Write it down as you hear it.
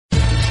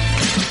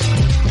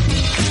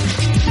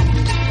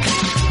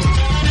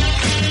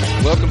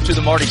Welcome to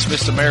the Marty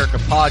Smith's America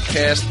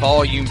Podcast,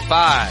 Volume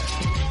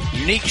 5.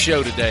 Unique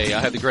show today. I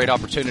had the great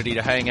opportunity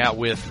to hang out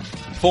with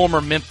former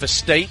Memphis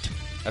State.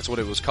 That's what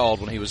it was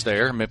called when he was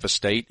there, Memphis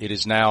State. It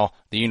is now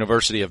the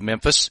University of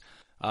Memphis.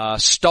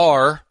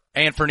 Star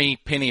Anthony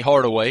Penny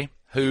Hardaway,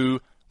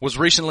 who was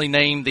recently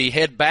named the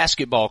head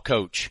basketball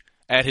coach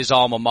at his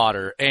alma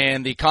mater,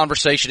 and the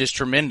conversation is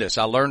tremendous.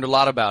 I learned a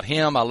lot about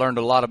him. I learned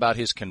a lot about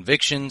his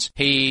convictions.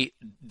 He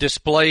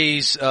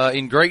displays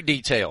in great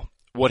detail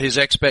what his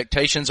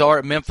expectations are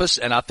at Memphis,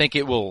 and I think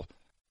it will,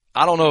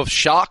 I don't know if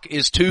shock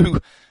is too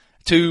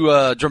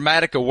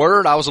dramatic a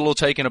word. I was a little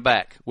taken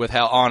aback with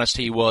how honest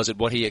he was at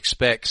what he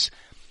expects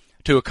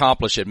to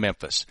accomplish at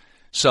Memphis.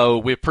 So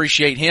we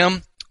appreciate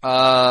him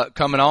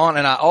coming on,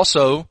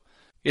 and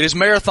it is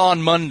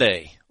Marathon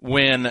Monday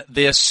when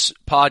this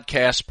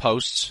podcast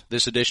posts,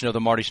 this edition of the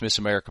Marty Smith's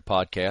America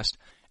Podcast,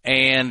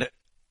 and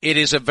it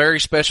is a very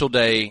special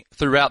day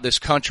throughout this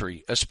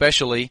country,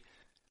 especially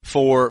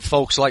for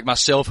folks like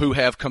myself who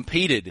have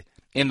competed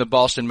in the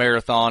Boston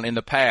Marathon in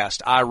the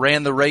past. I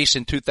ran the race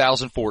in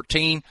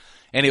 2014,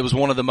 and it was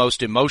one of the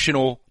most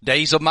emotional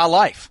days of my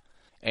life.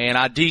 And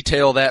I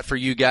detail that for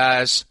you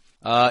guys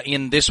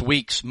in this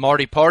week's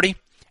Marty Party.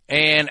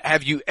 And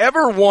have you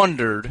ever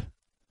wondered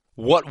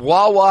what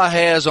Wawa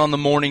has on the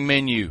morning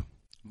menu?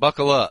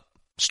 Buckle up.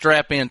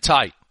 Strap in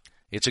tight.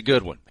 It's a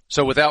good one.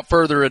 So without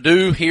further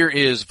ado, here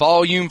is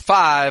Volume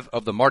 5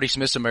 of the Marty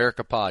Smith's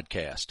America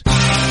Podcast.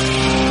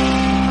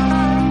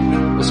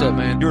 What's up,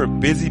 man? You're a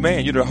busy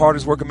man. You're the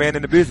hardest working man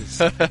in the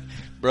business.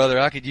 Brother,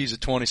 I could use a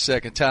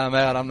 20-second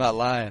timeout. I'm not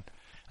lying.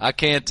 I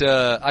can't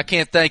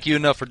thank you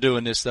enough for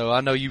doing this, though. I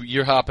know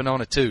you're hopping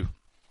on it, too.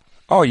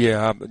 Oh,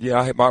 yeah.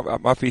 I hit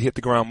my feet hit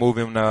the ground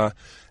moving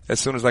as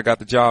soon as I got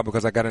the job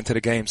because I got into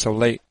the game so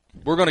late.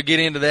 We're going to get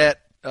into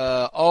that,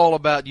 all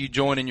about you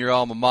joining your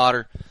alma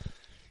mater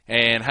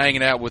and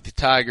hanging out with the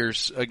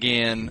Tigers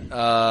again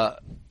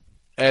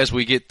as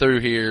we get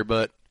through here.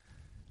 But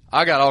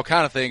I got all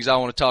kind of things I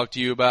want to talk to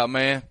you about,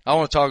 man. I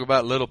want to talk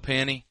about Little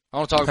Penny. I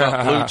want to talk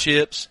about Blue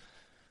Chips.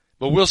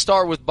 But we'll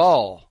start with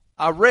ball.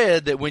 I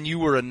read that when you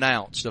were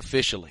announced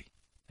officially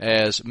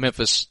as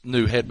Memphis'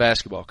 new head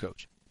basketball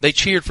coach, they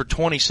cheered for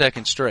 20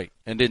 seconds straight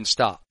and didn't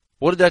stop.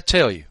 What did that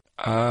tell you?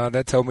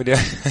 That told me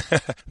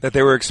that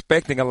they were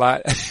expecting a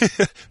lot,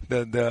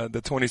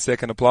 the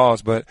 20-second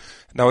applause. But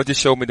no, it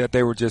just showed me that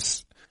they were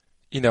just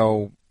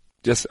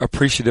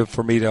appreciative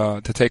for me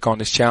to take on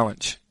this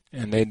challenge.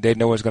 And they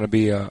know it's going to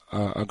be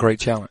a great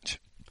challenge.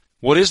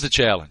 What is the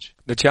challenge?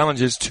 The challenge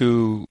is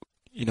to,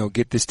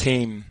 get this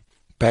team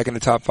back in the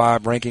top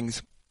 5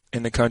 rankings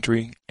in the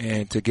country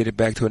and to get it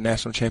back to a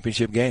national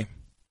championship game.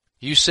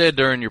 You said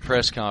during your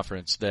press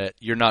conference that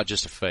you're not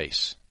just a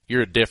face.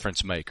 You're a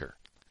difference maker.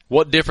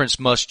 What difference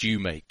must you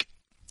make?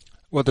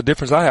 Well, the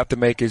difference I have to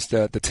make is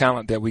the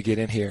talent that we get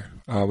in here.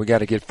 We got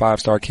to get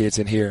 5-star kids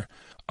in here,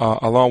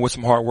 along with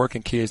some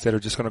hard-working kids that are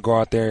just going to go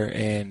out there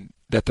and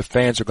that the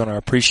fans are going to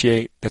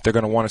appreciate, that they're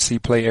going to want to see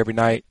play every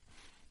night,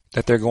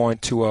 that they're going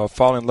to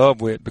fall in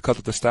love with because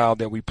of the style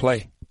that we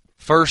play.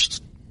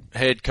 First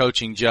head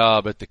coaching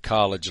job at the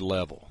college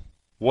level.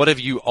 What have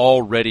you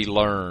already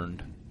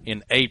learned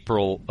in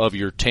April of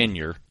your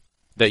tenure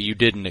that you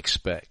didn't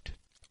expect?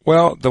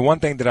 Well, the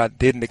one thing that I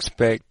didn't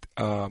expect,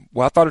 I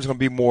thought it was going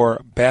to be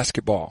more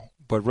basketball,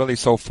 but really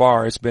so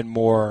far it's been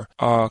more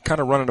kind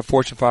of running a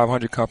Fortune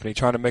 500 company,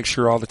 trying to make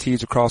sure all the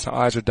T's are crossed, the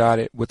I's are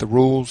dotted with the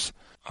rules.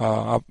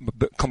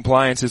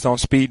 Compliance is on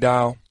speed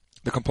dial.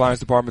 The compliance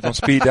department is on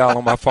speed dial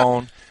on my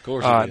phone. Of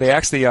course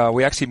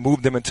we actually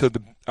moved them into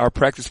our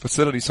practice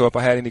facility, so if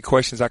I had any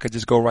questions, I could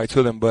just go right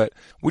to them. But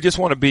we just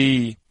want to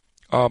be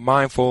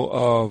mindful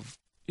of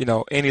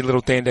any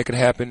little thing that could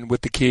happen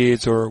with the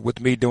kids or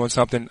with me doing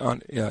something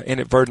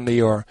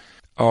inadvertently or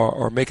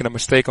making a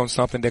mistake on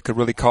something that could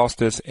really cost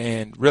us.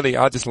 And really,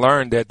 I just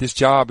learned that this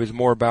job is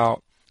more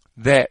about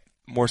that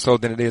more so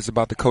than it is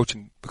about the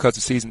coaching because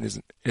the season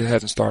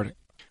hasn't started.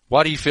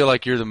 Why do you feel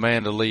like you're the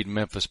man to lead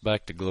Memphis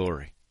back to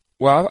glory?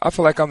 Well, I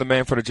feel like I'm the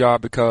man for the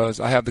job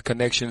because I have the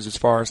connections as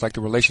far as like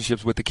the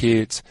relationships with the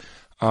kids.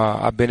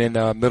 I've been in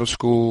middle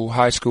school,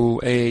 high school,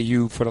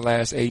 AAU for the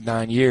last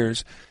 8-9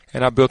 years,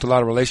 and I built a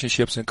lot of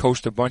relationships and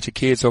coached a bunch of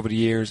kids over the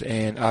years.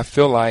 And I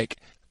feel like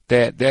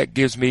that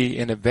gives me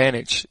an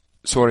advantage,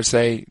 sort of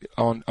say,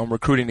 on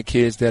recruiting the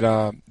kids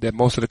that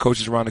most of the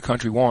coaches around the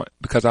country want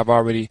because I've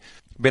already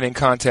been in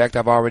contact.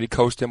 I've already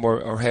coached them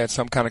or had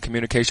some kind of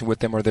communication with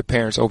them or their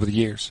parents over the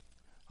years.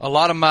 A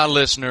lot of my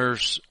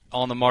listeners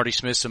on the Marty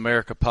Smith's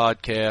America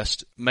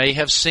podcast may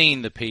have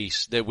seen the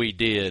piece that we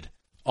did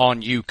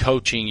on you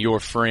coaching your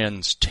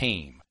friend's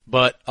team,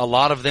 but a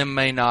lot of them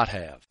may not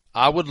have.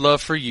 I would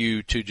love for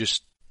you to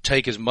just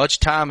take as much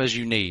time as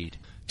you need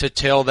to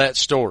tell that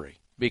story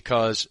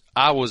because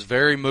I was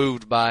very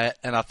moved by it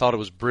and I thought it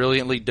was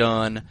brilliantly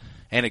done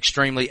and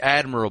extremely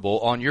admirable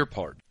on your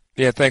part.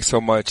 Yeah, thanks so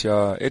much.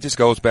 It just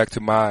goes back to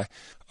my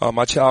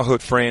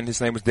childhood friend.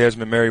 His name was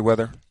Desmond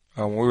Merriweather.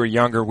 When we were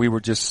younger, we were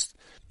just,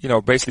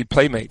 basically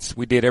playmates.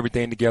 We did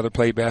everything together,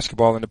 played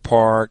basketball in the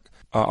park,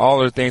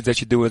 all of the things that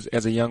you do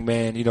as a young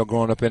man, you know,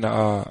 growing up in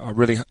a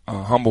really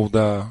humbled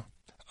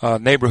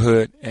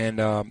neighborhood.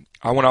 And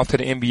I went off to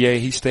the NBA.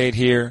 He stayed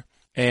here,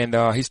 and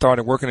he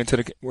started working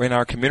in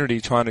our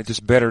community, trying to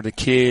just better the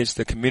kids,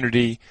 the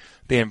community,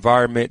 the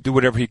environment, do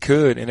whatever he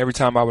could. And every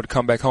time I would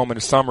come back home in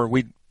the summer,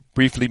 we'd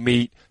briefly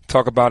meet,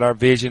 talk about our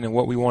vision and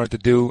what we wanted to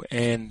do.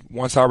 And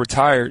once I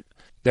retired,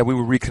 that we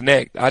would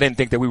reconnect. I didn't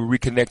think that we would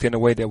reconnect in the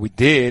way that we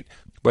did,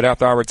 but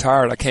after I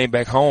retired, I came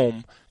back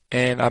home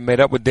and I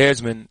met up with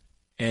Desmond,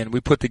 and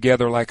we put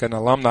together like an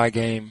alumni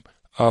game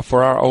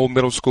for our old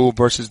middle school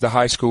versus the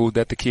high school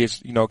that the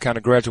kids, you know, kind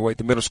of graduate.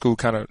 The middle school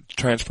kind of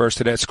transfers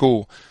to that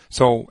school.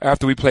 So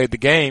after we played the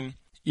game,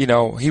 you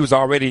know, he was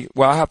already,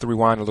 well, I have to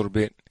rewind a little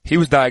bit. He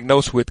was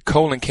diagnosed with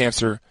colon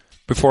cancer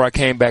before I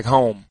came back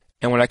home.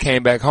 And when I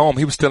came back home,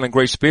 he was still in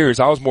great spirits.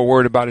 I was more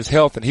worried about his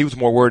health, and he was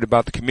more worried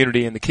about the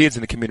community and the kids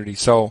in the community.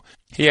 So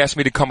he asked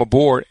me to come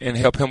aboard and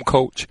help him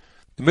coach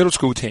the middle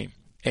school team.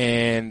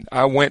 And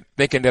I went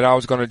thinking that I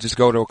was going to just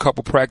go to a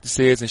couple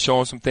practices and show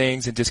him some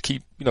things and just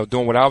keep, you know,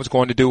 doing what I was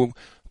going to do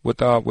with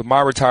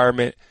my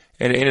retirement.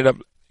 And it ended up,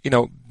 you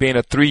know, being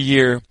a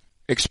 3-year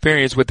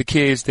experience with the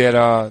kids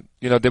that,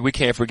 you know, that we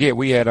can't forget.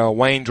 We had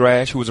Wayne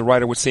Drash, who was a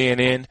writer with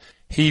CNN.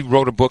 He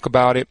wrote a book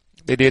about it.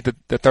 They did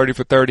the 30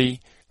 for 30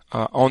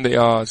 on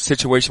the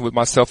situation with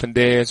myself and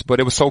Des.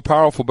 But it was so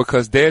powerful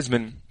because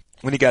Desmond,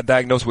 when he got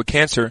diagnosed with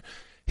cancer,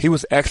 he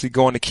was actually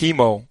going to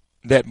chemo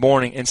that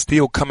morning and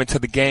still coming to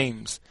the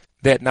games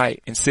that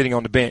night and sitting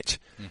on the bench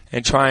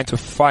and trying to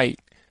fight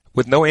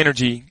with no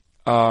energy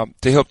to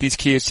help these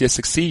kids just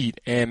succeed.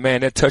 And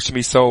man, that touched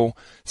me so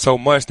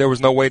much. There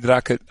was no way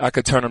that I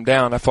could turn him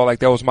down. I felt like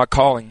that was my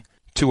calling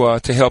to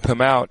help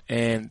him out.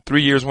 And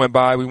 3 years went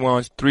by. We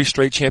won 3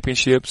 straight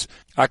championships.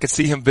 I could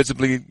see him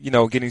visibly, you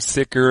know, getting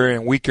sicker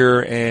and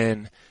weaker,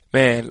 and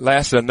man,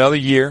 lasted another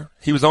year.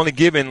 He was only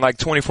given like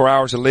 24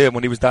 hours to live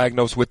when he was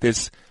diagnosed with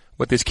this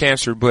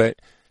cancer, but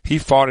he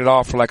fought it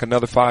off for like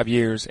another 5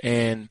 years.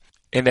 And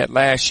in that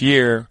last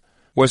year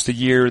was the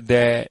year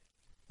that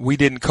we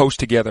didn't coach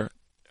together.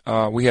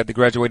 We had to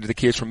graduate the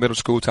kids from middle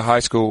school to high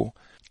school,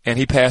 and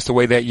he passed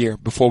away that year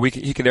before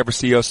he could ever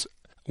see us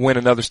win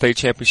another state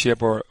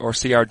championship or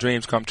see our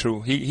dreams come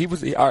true.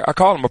 I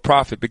call him a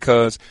prophet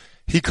because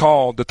he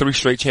called the 3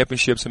 straight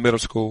championships in middle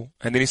school,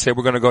 and then he said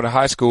we're going to go to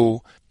high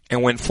school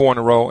and win 4 in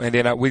a row, and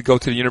then we'd go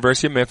to the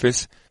University of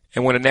Memphis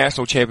and win a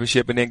national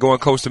championship, and then go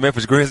and coach the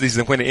Memphis Grizzlies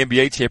and win an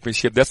NBA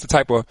championship. That's the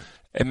type of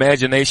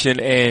imagination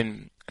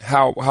and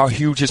how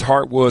huge his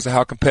heart was and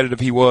how competitive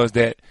he was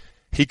that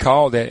he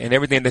called that, and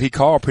everything that he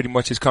called pretty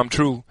much has come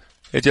true.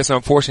 It's just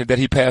unfortunate that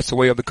he passed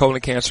away of the colon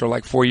cancer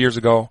like 4 years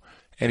ago,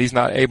 and he's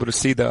not able to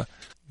see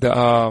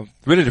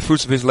really the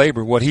fruits of his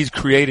labor, what he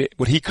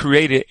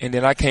created, and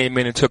then I came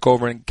in and took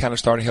over and kind of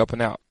started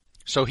helping out.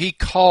 So he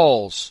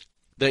calls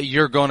that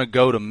you're going to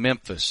go to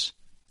Memphis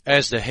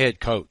as the head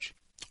coach.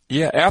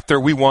 Yeah, after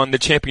we won the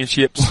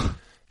championships,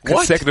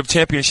 consecutive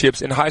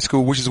championships in high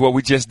school, which is what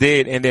we just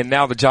did, and then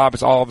now the job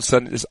is all of a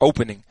sudden is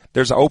opening.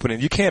 There's an opening.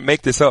 You can't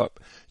make this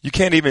up. You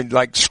can't even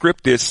like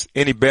script this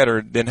any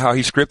better than how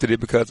he scripted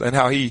it and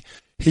how he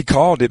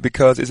called it,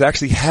 because it's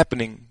actually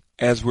happening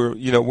as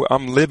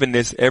I'm living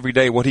this every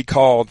day. What he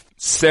called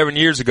 7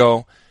 years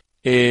ago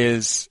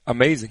is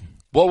amazing.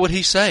 What would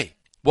he say?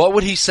 What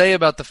would he say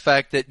about the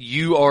fact that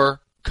you are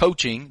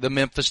coaching the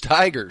Memphis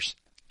Tigers?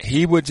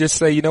 He would just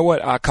say, you know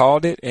what, I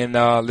called it, and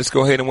let's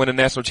go ahead and win a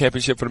national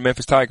championship for the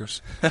Memphis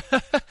Tigers.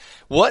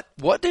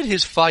 What did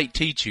his fight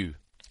teach you?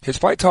 His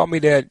fight taught me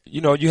that,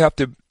 you know, you have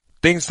to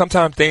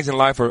sometimes things in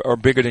life are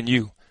bigger than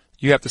you.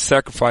 You have to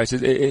sacrifice.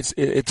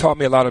 It taught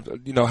me a lot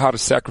of, you know, how to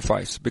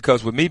sacrifice,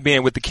 because with me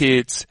being with the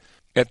kids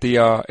at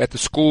the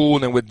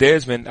school and with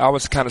Desmond, I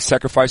was kind of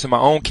sacrificing my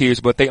own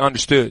kids, but they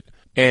understood.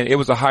 And it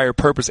was a higher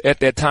purpose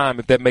at that time,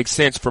 if that makes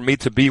sense, for me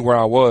to be where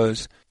I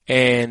was.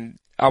 And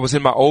I was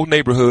in my old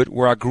neighborhood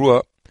where I grew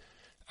up.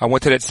 I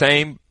went to that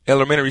same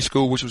elementary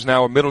school, which was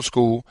now a middle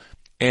school,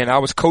 and I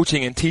was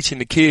coaching and teaching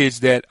the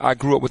kids that I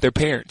grew up with their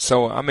parents.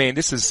 So, I mean,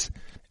 it's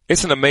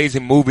an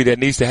amazing movie that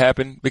needs to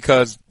happen,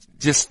 because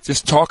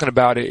just talking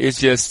about it,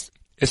 it's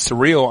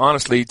surreal,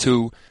 honestly,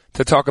 to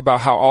talk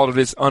about how all of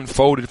this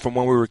unfolded from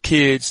when we were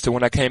kids to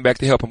when I came back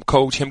to help him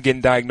coach, him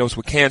getting diagnosed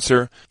with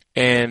cancer,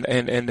 and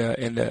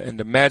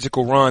the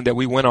magical run that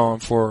we went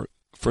on for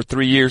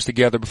 3 years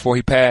together before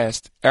he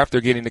passed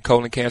after getting the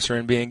colon cancer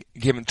and being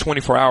given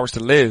 24 hours to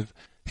live.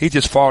 He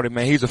just fought it,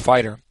 man. He's a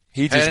fighter.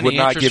 He just would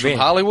not give in.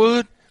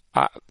 Hollywood?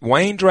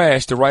 Wayne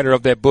Drash, the writer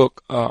of that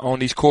book, On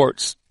These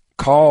Courts,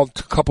 called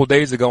a couple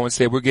days ago and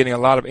said we're getting a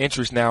lot of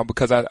interest now,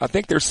 because I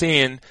think they're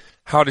seeing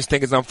how this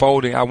thing is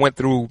unfolding. I went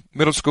through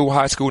middle school,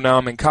 high school, now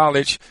I'm in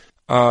college.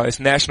 It's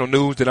national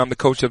news that I'm the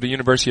coach of the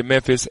University of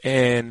Memphis,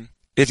 and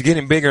it's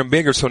getting bigger and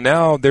bigger. So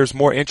now there's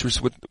more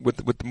interest with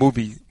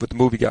the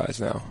movie guys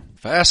now.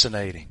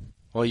 Fascinating.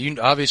 Well, you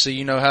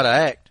obviously know how to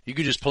act. You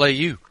could just play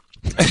you.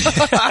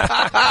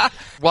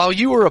 While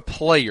you were a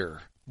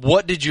player,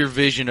 what did your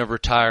vision of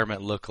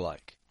retirement look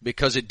like?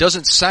 Because it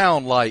doesn't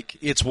sound like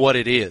it's what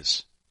it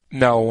is.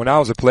 No, when I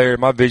was a player,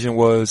 my vision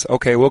was,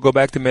 okay, we'll go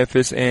back to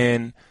Memphis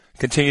and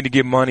continue to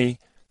give money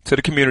to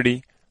the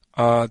community,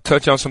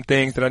 touch on some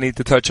things that I need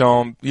to touch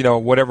on,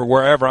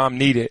 wherever I'm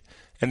needed.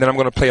 And then I'm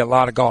going to play a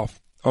lot of golf.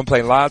 I'm going to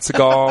play lots of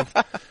golf.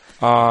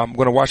 I'm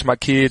going to watch my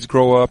kids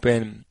grow up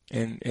and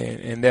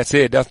that's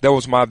it. That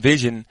was my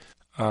vision,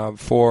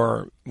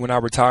 for when I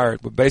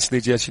retired. But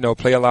basically just,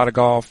 play a lot of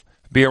golf,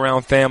 be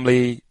around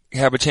family,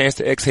 have a chance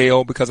to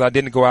exhale because I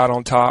didn't go out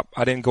on top.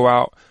 I didn't go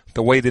out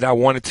the way that I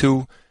wanted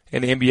to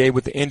in the NBA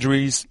with the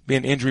injuries,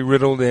 being injury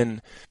riddled,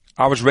 and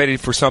I was ready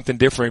for something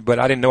different, but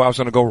I didn't know I was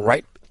going to go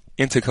right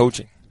into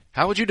coaching.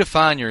 How would you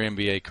define your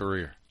NBA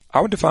career?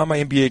 I would define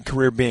my NBA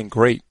career being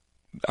great.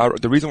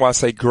 The reason why I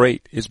say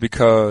great is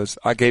because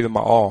I gave it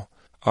my all.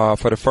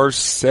 For the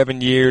first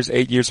 8 years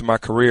of my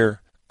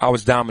career, I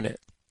was dominant.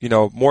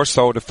 More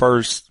so the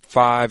first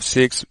 5,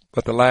 6,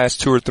 but the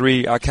last 2 or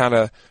 3, I kind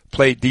of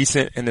played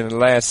decent. And then the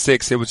last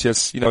 6, it was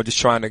just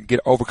trying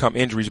to overcome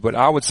injuries. But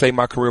I would say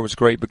my career was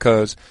great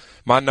because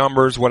my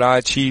numbers, what I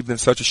achieved in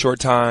such a short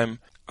time,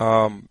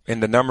 and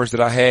the numbers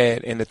that I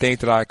had and the things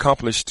that I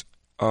accomplished,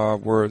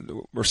 were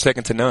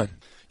second to none.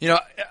 I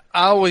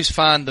always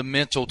find the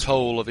mental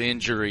toll of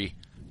injury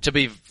to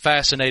be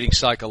fascinating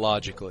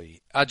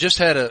psychologically. I just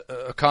had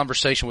a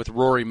conversation with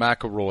Rory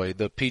McIlroy,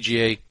 the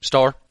PGA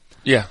star.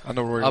 Yeah, I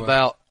know Rory.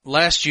 About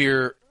last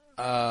year,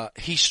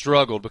 he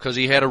struggled because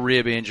he had a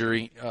rib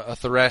injury, a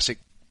thoracic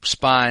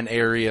spine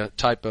area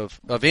type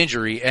of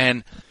injury,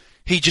 and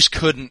he just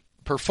couldn't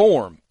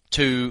perform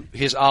to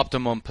his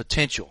optimum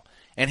potential.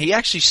 And he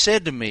actually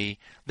said to me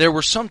there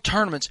were some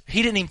tournaments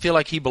he didn't even feel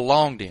like he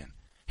belonged in.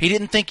 He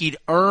didn't think he'd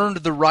earned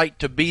the right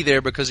to be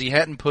there because he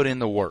hadn't put in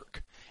the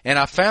work. And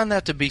I found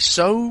that to be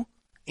so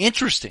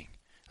interesting.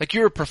 Like,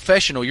 you're a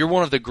professional. You're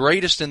one of the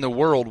greatest in the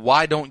world.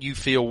 Why don't you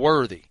feel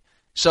worthy?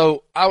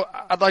 So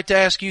I'd like to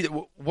ask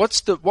you,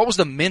 what was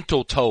the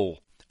mental toll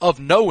of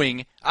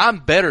knowing I'm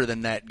better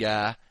than that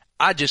guy?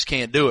 I just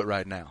can't do it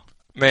right now.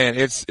 Man,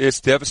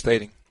 it's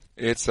devastating.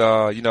 It's,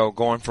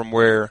 going from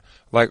where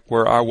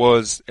I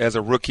was as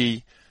a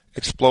rookie,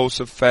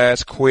 explosive,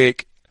 fast,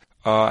 quick.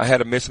 I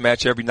had a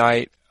mismatch every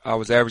night. I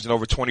was averaging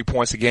over 20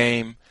 points a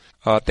game.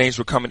 Things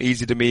were coming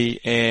easy to me,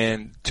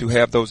 and to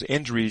have those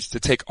injuries, to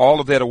take all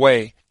of that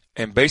away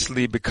and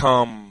basically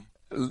become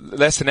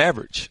less than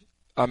average.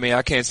 I mean,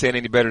 I can't say it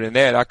any better than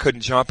that. I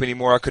couldn't jump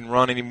anymore. I couldn't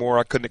run anymore.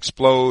 I couldn't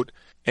explode.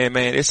 And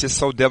man, it's just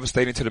so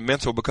devastating to the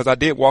mental because I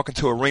did walk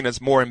into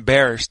arenas more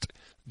embarrassed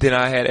than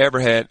I had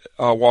ever had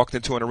walked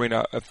into an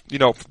arena.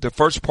 The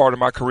first part of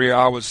my career,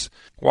 I was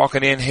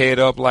walking in head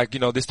up like,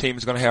 this team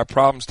is going to have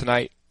problems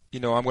tonight.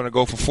 I'm going to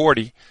go for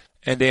 40.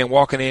 And then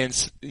walking in,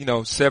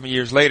 7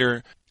 years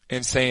later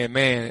and saying,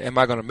 man, am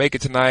I going to make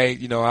it tonight?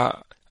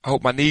 I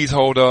hope my knees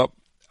hold up.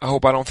 I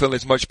hope I don't feel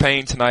as much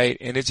pain tonight.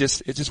 And it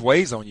just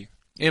weighs on you.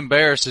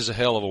 Embarrassed is a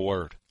hell of a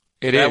word.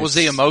 That was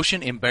the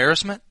emotion,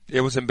 embarrassment?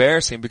 It was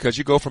embarrassing because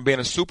you go from being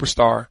a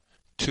superstar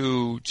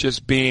to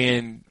just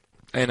being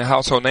and a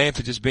household name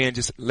to just being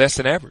just less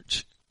than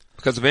average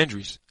because of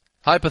injuries.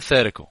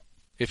 Hypothetical.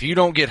 If you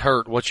don't get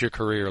hurt, what's your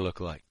career look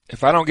like?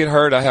 If I don't get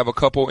hurt, I have a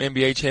couple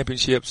NBA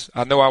championships.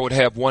 I know I would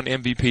have one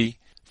MVP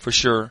for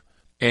sure,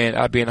 and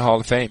I'd be in the Hall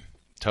of Fame.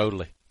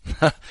 Totally.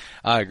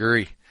 I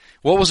agree.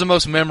 What was the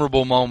most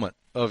memorable moment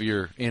of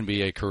your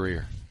NBA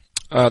career?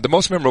 The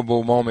most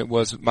memorable moment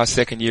was my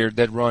second year,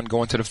 that run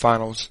going to the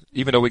finals.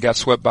 Even though we got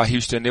swept by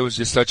Houston, it was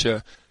just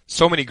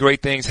so many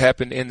great things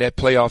happened in that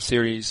playoff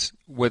series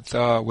with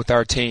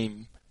our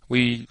team.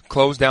 We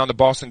closed down the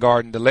Boston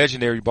Garden, the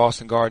legendary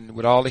Boston Garden,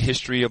 with all the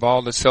history of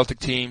all the Celtic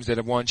teams that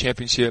have won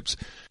championships.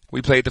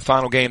 We played the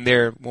final game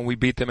there when we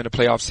beat them in the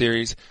playoff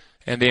series.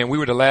 And then we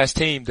were the last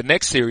team, the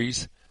next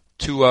series,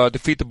 to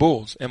defeat the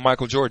Bulls and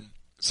Michael Jordan.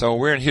 So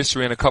we're in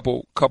history in a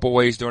couple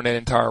ways during that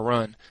entire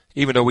run,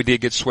 even though we did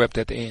get swept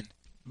at the end.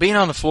 Being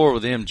on the floor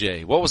with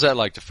MJ, what was that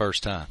like the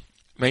first time?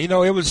 Man,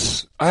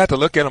 I had to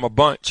look at him a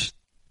bunch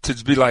to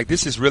be like,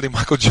 this is really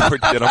Michael Jordan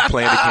that I'm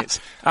playing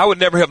against. I would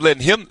never have let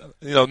him,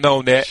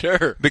 know that.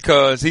 Sure.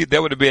 Because he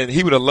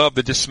would have loved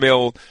to just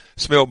smell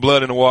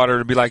blood in the water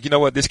and be like, you know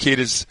what, this kid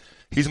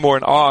he's more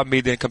in awe of me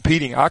than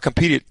competing. I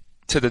competed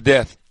to the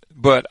death,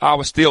 but I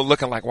was still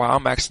looking like, wow,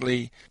 I'm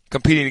actually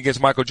competing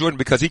against Michael Jordan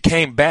because he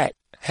came back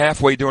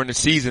halfway during the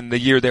season, the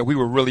year that we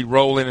were really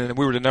rolling and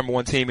we were the number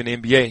one team in the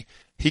NBA.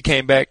 He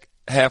came back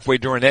halfway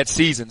during that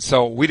season.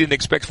 So we didn't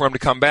expect for him to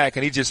come back,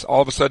 and he just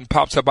all of a sudden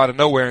pops up out of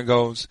nowhere and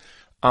goes,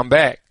 I'm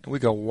back. And we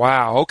go,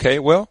 wow, okay,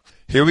 well,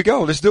 here we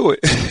go. Let's do it.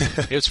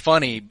 It's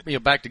funny,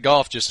 back to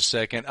golf just a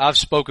second. I've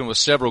spoken with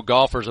several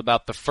golfers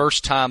about the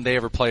first time they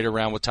ever played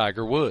around with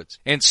Tiger Woods,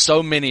 and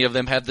so many of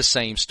them have the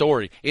same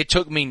story. It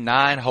took me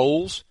 9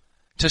 holes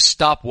to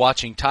stop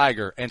watching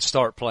Tiger and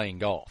start playing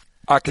golf.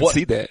 I can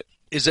see that.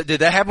 Did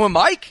that happen with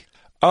Mike?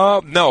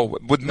 No.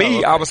 With me,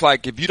 okay. I was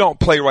like, if you don't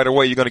play right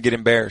away, you're going to get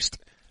embarrassed.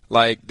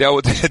 Like,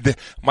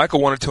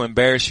 Michael wanted to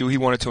embarrass you. He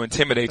wanted to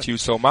intimidate you.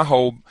 So my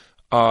whole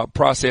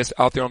process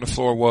out there on the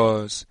floor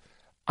was,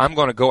 I'm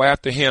going to go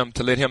after him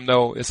to let him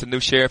know it's a new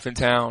sheriff in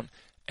town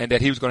and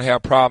that he was going to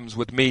have problems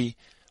with me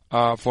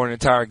for an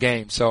entire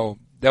game. So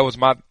that was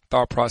my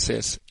thought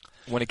process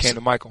when it came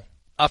to Michael.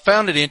 I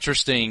found it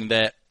interesting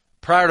that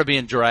prior to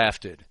being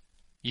drafted,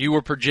 you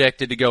were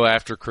projected to go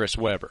after Chris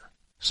Webber.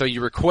 So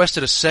you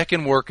requested a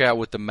second workout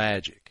with the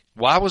Magic.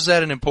 Why was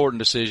that an important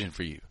decision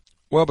for you?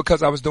 Well,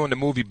 because I was doing the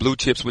movie Blue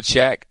Chips with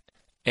Shaq,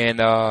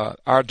 and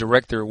our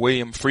director,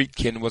 William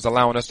Friedkin, was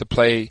allowing us to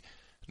play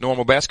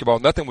normal basketball.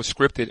 Nothing was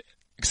scripted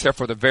except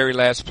for the very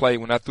last play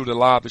when I threw the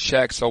lob to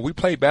Shaq. So we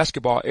played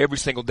basketball every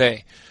single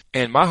day.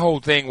 And my whole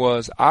thing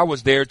was I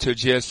was there to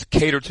just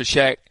cater to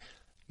Shaq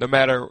no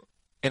matter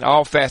in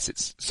all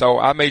facets. So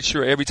I made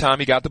sure every time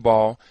he got the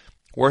ball,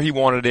 where he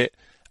wanted it,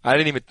 I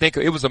didn't even think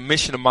it was a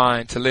mission of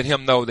mine to let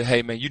him know that,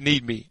 hey, man, you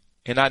need me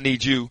and I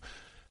need you.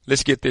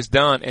 Let's get this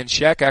done. And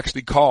Shaq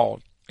actually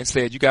called and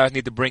said, you guys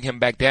need to bring him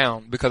back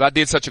down, because I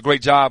did such a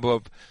great job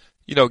of,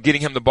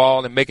 getting him the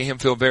ball and making him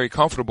feel very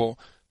comfortable.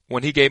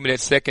 When he gave me that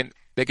second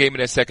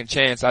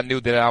chance, I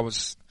knew that I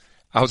was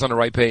on the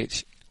right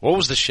page. What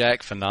was the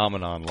Shaq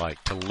phenomenon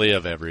like to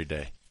live every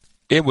day?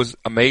 It was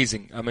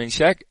amazing. I mean,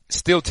 Shaq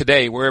still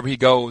today, wherever he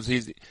goes,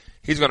 he's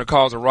going to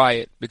cause a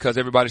riot because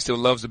everybody still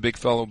loves the big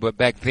fellow. But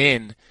back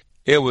then,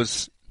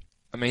 he's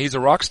a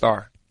rock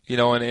star, in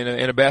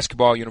a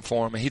basketball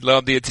uniform, and he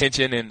loved the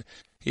attention, and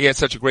he had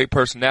such a great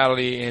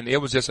personality, and it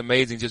was just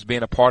amazing just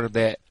being a part of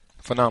that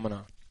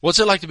phenomenon. What's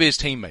it like to be his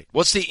teammate?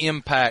 What's the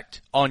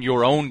impact on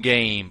your own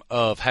game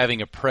of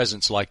having a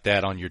presence like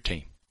that on your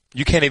team?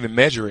 You can't even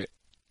measure it.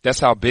 That's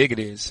how big it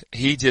is.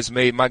 He just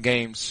made my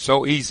game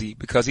so easy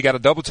because he got a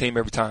double team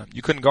every time.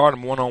 You couldn't guard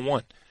him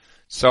one-on-one.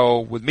 So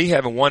with me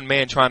having one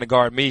man trying to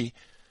guard me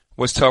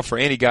was tough for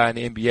any guy in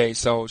the NBA.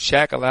 So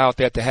Shaq allowed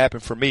that to happen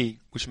for me,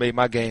 which made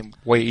my game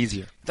way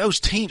easier. Those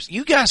teams,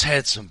 you guys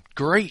had some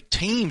great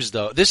teams,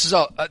 though. This is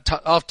off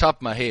the top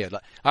of my head.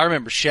 I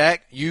remember Shaq,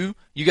 you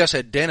guys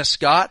had Dennis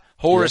Scott,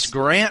 Horace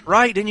Grant,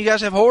 right? Didn't you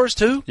guys have Horace,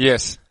 too?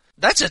 Yes.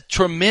 That's a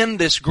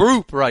tremendous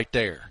group right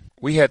there.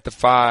 We had the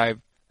five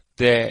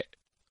that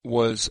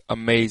was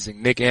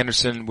amazing. Nick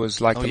Anderson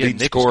was like the leading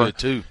scorer. Was good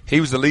too. He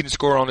was the leading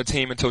scorer on the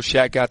team until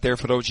Shaq got there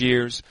for those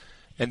years.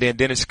 And then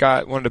Dennis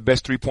Scott, one of the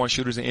best three-point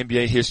shooters in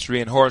NBA history,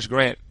 and Horace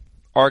Grant,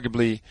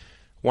 arguably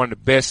one of the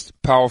best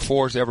power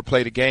forwards to ever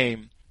play the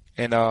game.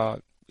 And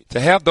to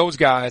have those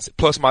guys,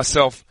 plus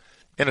myself,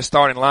 in a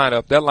starting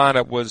lineup, that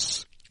lineup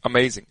was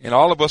amazing. And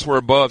all of us were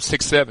above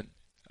 6'7".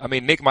 I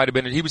mean, Nick might have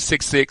been, he was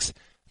 6'6",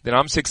 then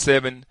I'm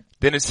 6'7",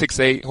 Dennis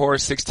 6'8",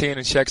 Horace 6'10",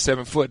 and Shaq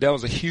 7 foot. That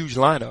was a huge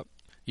lineup.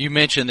 You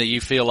mentioned that you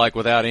feel like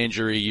without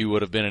injury you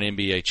would have been an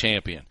NBA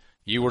champion.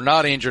 You were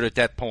not injured at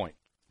that point.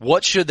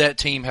 What should that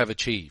team have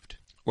achieved?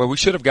 Well, we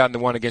should have gotten the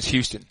one against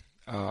Houston.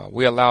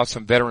 We allowed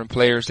some veteran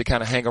players to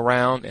kind of hang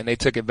around, and they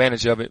took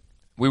advantage of it.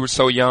 We were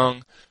so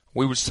young.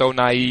 We were so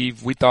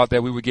naive. We thought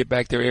that we would get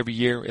back there every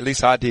year. At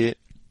least I did.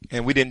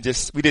 And we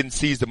didn't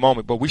seize the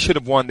moment. But we should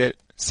have won that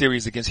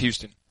series against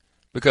Houston.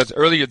 Because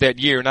earlier that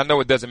year, and I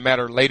know it doesn't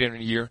matter later in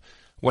the year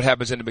what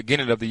happens in the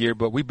beginning of the year,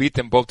 but we beat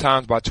them both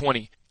times by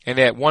 20. And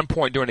at one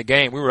point during the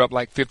game, we were up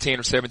like 15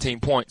 or 17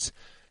 points.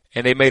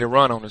 And they made a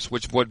run on us,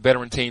 which is what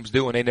veteran teams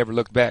do, and they never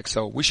looked back.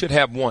 So we should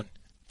have won,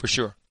 for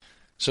sure.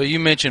 So you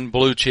mentioned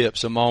blue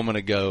chips a moment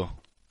ago.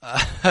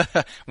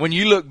 When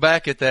you look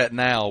back at that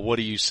now, what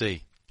do you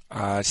see?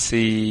 I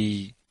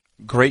see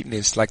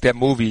greatness, like that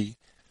movie.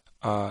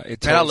 I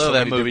love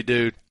that movie,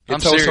 dude. It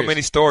told so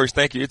many stories.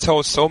 Thank you. It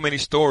told so many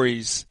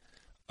stories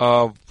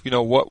of,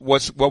 what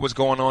was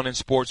going on in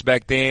sports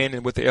back then,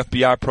 and with the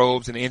FBI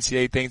probes and the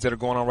NCAA things that are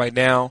going on right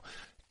now.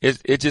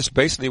 It just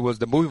basically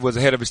the movie was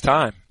ahead of its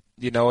time.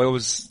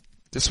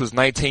 This was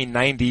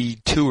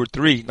 1992 or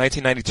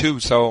 1992.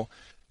 So,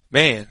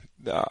 man,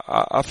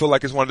 I feel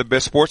like it's one of the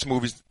best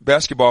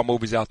basketball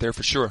movies out there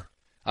for sure.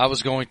 I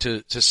was going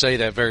to say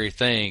that very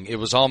thing. It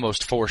was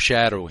almost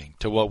foreshadowing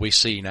to what we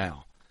see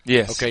now.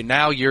 Yes. Okay,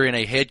 now you're in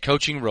a head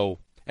coaching role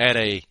at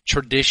a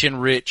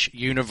tradition-rich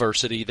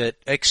university that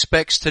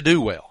expects to do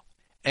well.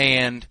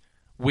 And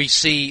we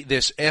see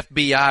this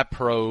FBI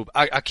probe.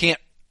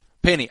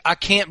 Penny, I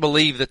can't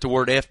believe that the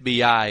word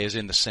FBI is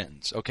in the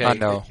sentence, okay? I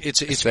know.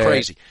 It's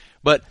crazy.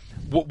 But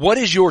what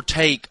is your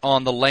take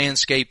on the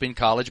landscape in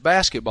college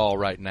basketball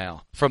right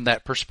now from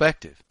that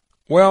perspective?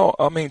 Well,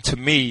 I mean, to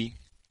me,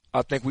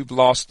 I think we've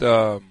lost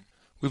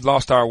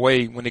our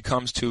way when it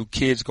comes to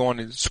kids going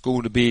to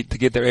school to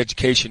get their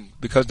education,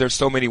 because there's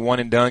so many one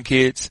and done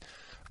kids.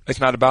 It's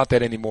not about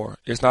that anymore.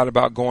 It's not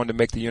about going to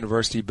make the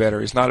university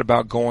better. It's not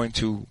about going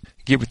to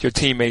get with your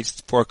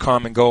teammates for a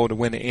common goal to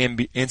win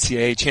the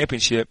NCAA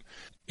championship.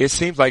 It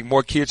seems like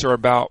more kids are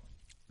about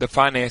the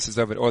finances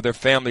of it, or their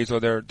families,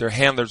 or their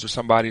handlers or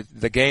somebody.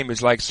 The game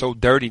is like so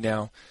dirty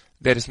now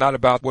that it's not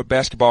about what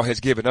basketball has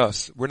given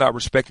us. We're not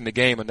respecting the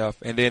game enough.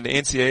 And then the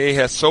NCAA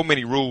has so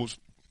many rules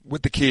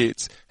with the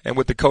kids and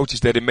with the coaches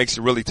that it makes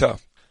it really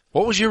tough.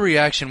 What was your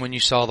reaction when you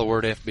saw the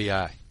word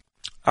FBI?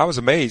 I was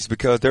amazed,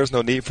 because there's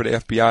no need for the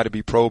FBI to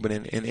be probing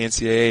in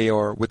NCAA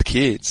or with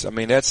kids. I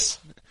mean, that's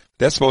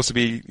supposed to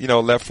be,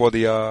 left for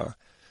the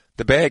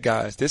bad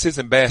guys. This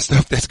isn't bad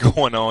stuff that's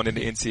going on in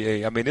the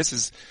NCAA. I mean,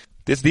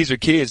 these are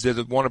kids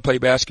that want to play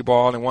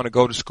basketball and want to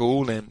go to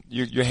school, and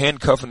you're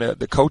handcuffing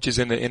the coaches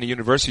in the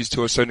universities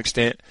to a certain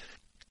extent.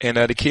 And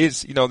the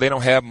kids, they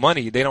don't have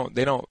money. They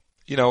don't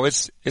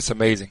it's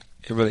amazing.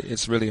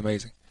 It's really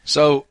amazing.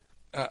 So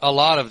a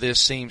lot of this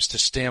seems to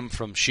stem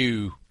from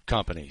shoe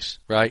companies,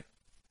 right?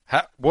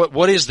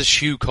 What is the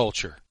shoe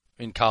culture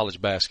in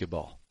college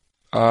basketball?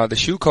 The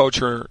shoe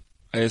culture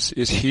is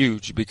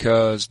huge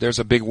because there's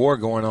a big war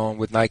going on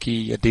with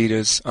Nike,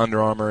 Adidas,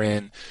 Under Armour,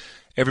 and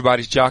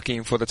everybody's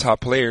jockeying for the top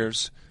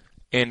players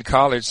in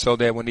college, so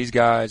that when these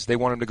guys, they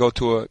want them to go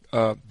to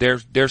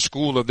their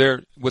school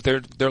with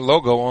their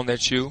logo on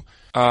that shoe,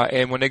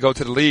 and when they go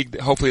to the league,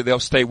 hopefully they'll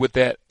stay with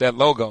that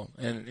logo,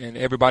 and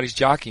everybody's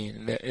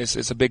jockeying.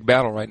 It's a big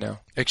battle right now.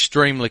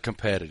 Extremely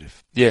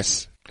competitive.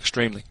 Yes,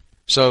 extremely.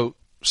 So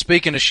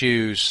speaking of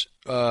shoes,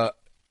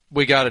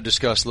 we got to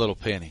discuss Little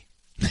Penny.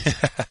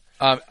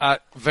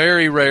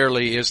 Very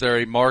rarely is there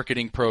a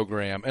marketing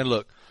program, and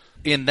look,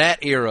 in that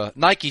era,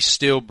 Nike's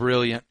still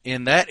brilliant.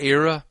 In that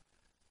era,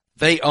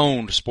 they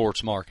owned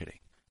sports marketing.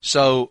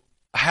 So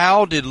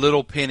how did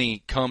Little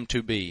Penny come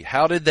to be?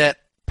 How did that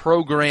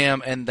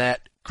program and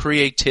that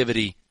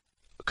creativity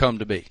come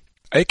to be?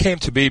 It came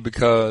to be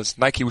because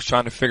Nike was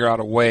trying to figure out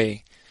a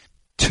way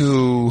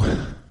to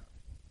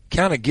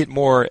kind of get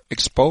more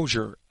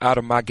exposure out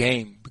of my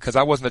game, because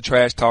I wasn't a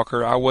trash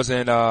talker. I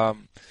wasn't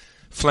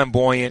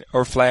flamboyant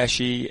or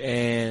flashy,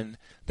 and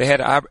they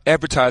had an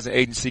advertising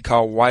agency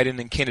called Whiten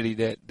and Kennedy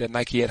that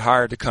Nike had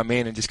hired to come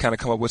in and just kind of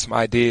come up with some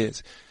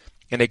ideas.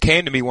 And they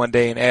came to me one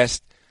day and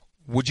asked,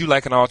 would you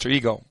like an alter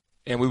ego?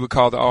 And we would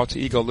call the alter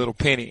ego Little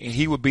Penny. And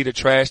he would be the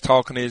trash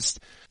talkingest.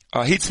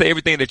 He'd say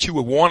everything that you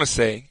would want to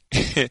say,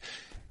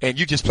 and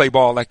you just play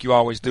ball like you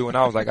always do. And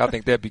I was like, I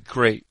think that'd be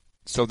great.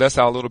 So that's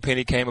how Little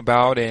Penny came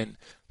about, and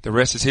the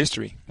rest is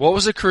history. What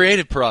was the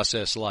creative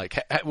process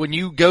like when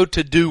you go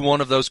to do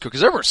one of those?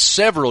 Because there were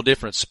several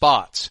different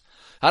spots.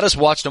 I just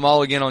watched them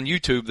all again on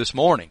YouTube this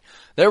morning.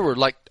 There were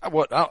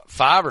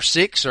 5 or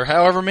 6 or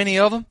however many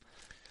of them.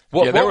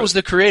 What was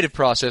the creative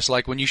process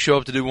like when you show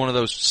up to do one of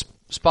those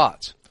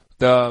spots?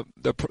 The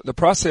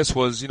process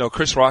was,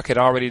 Chris Rock had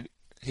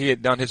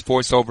done his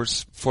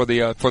voiceovers for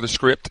the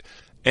script,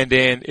 and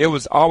then it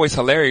was always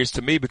hilarious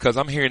to me because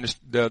I'm hearing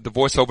the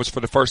voiceovers for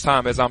the first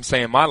time as I'm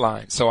saying my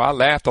line. So I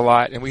laughed a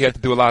lot, and we had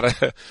to do a lot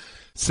of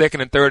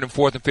second and third and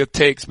fourth and fifth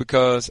takes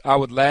because I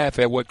would laugh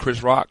at what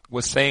Chris Rock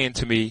was saying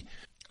to me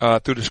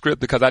through the script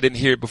because I didn't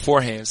hear it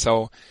beforehand.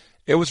 So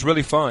it was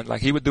really fun.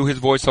 Like, he would do his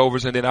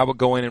voiceovers, and then I would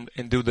go in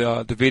and do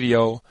the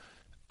video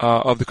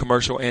of the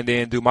commercial, and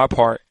then do my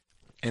part,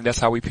 and that's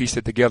how we pieced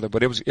it together.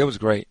 But it was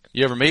great.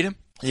 You ever meet him?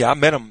 Yeah, I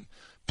met him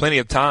plenty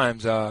of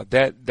times.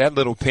 That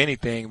Little Penny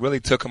thing really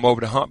took him over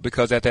the hump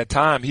because at that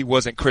time he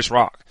wasn't Chris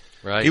Rock.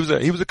 Right. He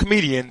was a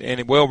comedian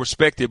and well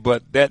respected,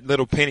 but that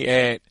Little Penny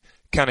ad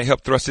kind of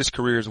helped thrust his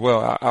career as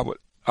well.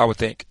 I would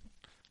think.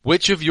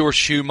 Which of your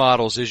shoe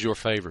models is your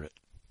favorite?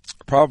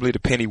 Probably the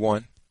Penny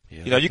one.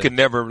 Yeah, you could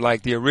never,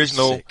 like, the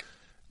original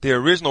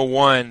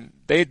one.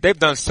 They've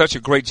done such a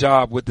great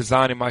job with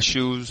designing my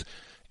shoes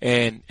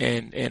and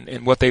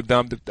what they've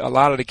done. A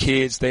lot of the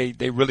kids, they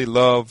really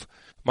love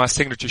my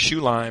signature shoe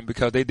line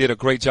because they did a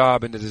great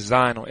job in the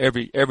design on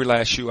every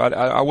last shoe.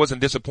 I wasn't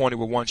disappointed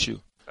with one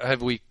shoe.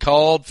 Have we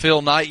called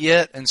Phil Knight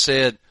yet and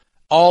said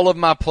all of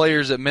my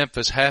players at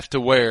Memphis have to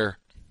wear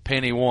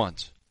Penny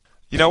ones?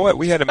 You know what?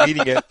 We had a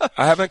meeting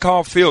I haven't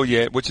called Phil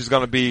yet, which is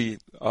going to be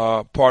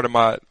part of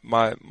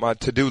my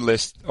to-do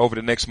list over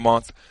the next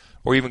month,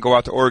 or even go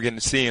out to Oregon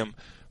to see him.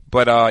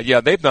 But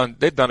yeah, they've done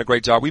a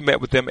great job. We met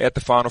with them at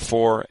the Final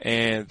Four,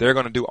 and they're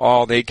going to do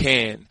all they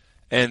can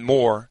and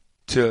more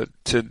to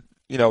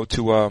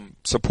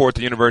support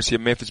the University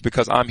of Memphis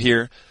because I'm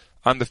here.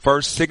 I'm the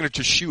first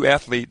signature shoe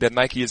athlete that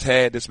Nike has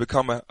had that's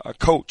become a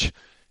coach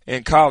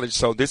in college.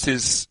 So this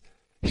is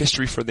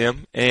history for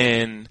them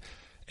and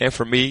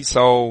for me.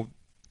 So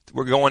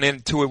we're going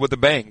into it with a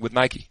bang with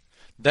Nike.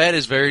 That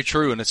is very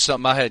true, and it's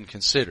something I hadn't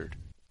considered.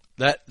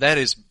 That's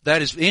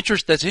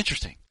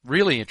interesting,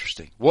 really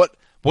interesting. What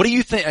do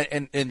you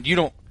think? And you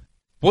don't.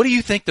 What do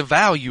you think the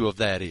value of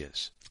that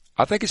is?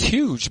 I think it's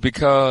huge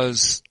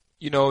because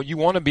you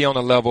want to be on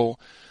a level.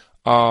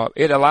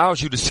 It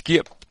allows you to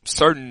skip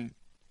certain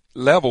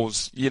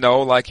levels.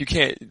 Like you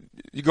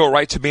go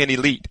right to being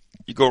elite.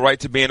 You go right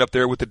to being up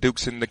there with the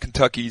Dukes and the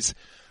Kentuckys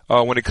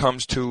when it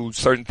comes to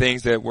certain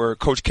things that were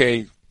Coach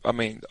K.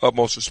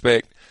 Utmost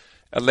respect,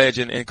 a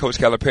legend, and Coach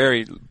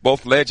Calipari,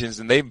 both legends,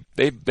 and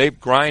they've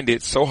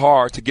grinded so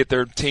hard to get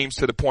their teams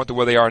to the point to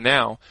where they are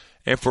now.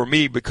 And for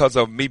me, because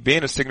of me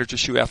being a signature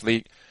shoe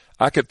athlete,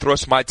 I could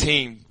thrust my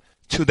team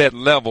to that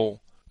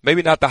level.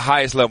 Maybe not the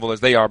highest level as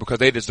they are because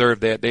they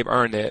deserve that, they've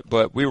earned that,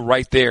 but we were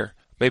right there,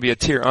 maybe a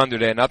tier under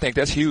that. And I think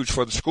that's huge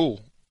for the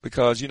school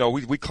because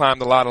we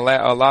climbed a lot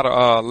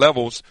of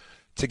levels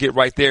to get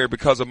right there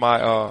because of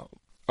my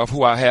of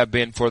who I have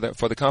been for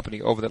the company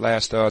over the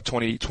last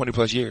 20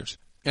 plus years.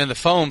 And the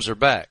foams are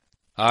back.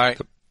 All right.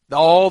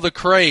 All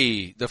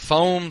the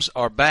foams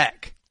are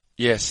back.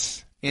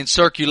 Yes. In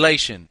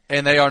circulation,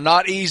 and they are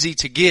not easy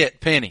to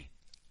get, Penny.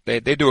 They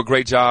do a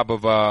great job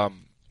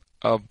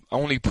of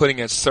only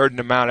putting a certain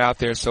amount out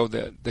there so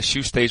that the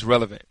shoe stays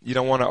relevant. You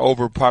don't want to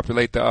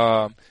overpopulate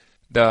the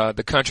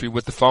the country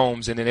with the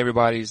foams, and then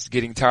everybody's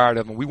getting tired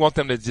of them. We want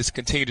them to just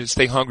continue to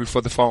stay hungry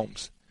for the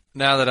foams.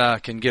 Now that I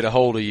can get a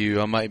hold of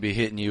you, I might be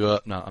hitting you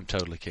up. No, I'm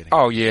totally kidding.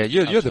 Oh yeah,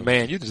 you're the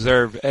man. You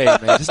deserve. Hey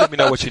man, just let me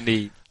know what you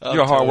need.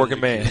 You're a hardworking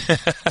man.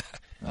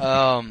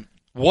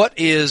 What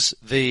is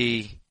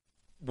the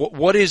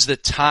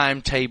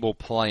timetable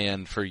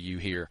plan for you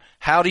here?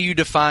 How do you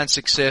define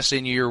success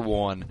in year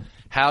 1?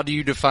 How do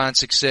you define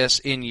success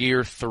in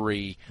year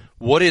 3?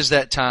 What does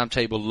that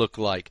timetable look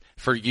like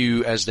for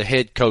you as the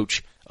head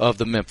coach of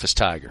the Memphis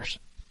Tigers?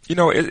 You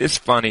know, it's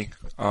funny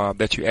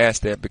that you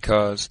asked that,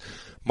 because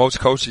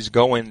most coaches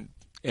go in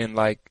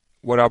like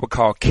what I would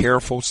call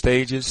careful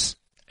stages.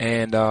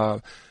 And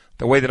the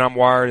way that I'm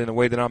wired and the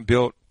way that I'm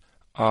built,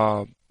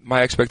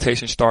 my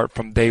expectations start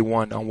from day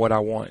one on what I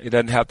want. It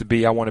doesn't have to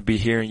be I want to be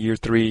here in year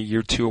 3,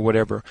 year 2, or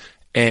whatever.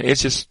 And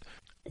it's just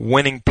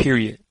winning,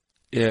 period.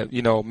 Yeah,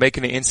 you know,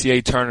 making the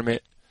NCAA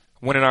tournament,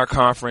 winning our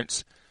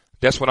conference.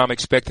 That's what I'm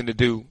expecting to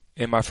do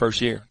in my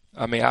first year.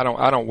 I mean, I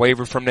don't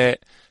waver from that.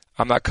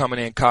 I'm not coming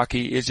in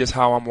cocky. It's just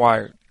how I'm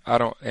wired.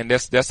 And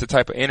that's the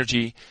type of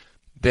energy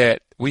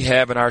that we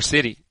have in our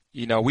city.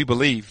 You know, we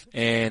believe,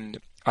 and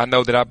I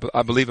know that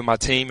I believe in my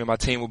team, and my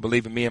team will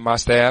believe in me and my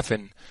staff.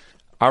 And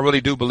I really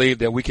do believe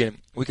that we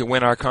can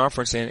win our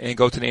conference and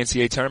go to the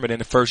NCAA tournament in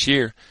the first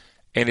year,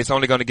 and it's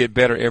only going to get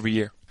better every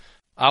year.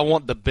 I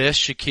want the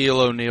best Shaquille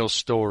O'Neal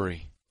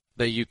story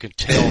that you can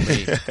tell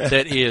me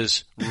that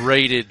is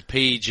rated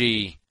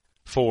PG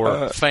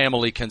for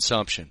family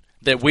consumption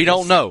that we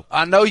don't know.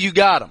 I know you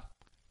got them.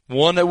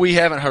 One that we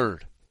haven't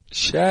heard.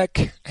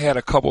 Shaq had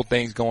a couple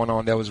things going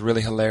on that was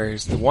really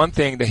hilarious. The one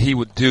thing that he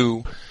would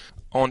do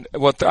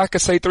I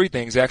could say 3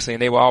 things actually,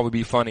 and they will all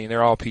be funny, and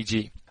they're all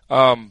PG.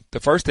 The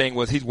first thing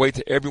was he'd wait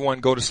till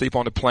everyone go to sleep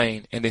on the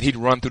plane, and then he'd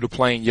run through the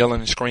plane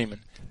yelling and screaming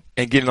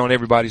and getting on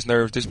everybody's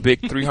nerves. This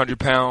big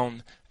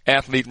 300-pound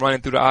athlete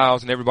running through the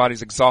aisles, and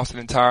everybody's exhausted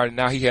and tired, and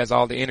now he has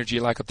all the energy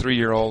like a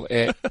 3-year-old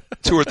at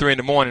 2 or 3 in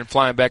the morning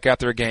flying back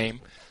after a game.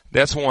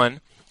 That's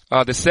one.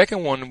 The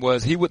second one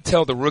was he would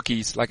tell the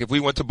rookies, like if we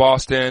went to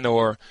Boston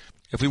or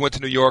if we went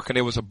to New York and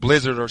there was a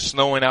blizzard or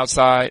snowing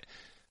outside,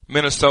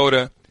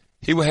 Minnesota,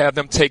 he would have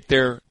them take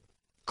their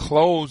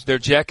clothes, their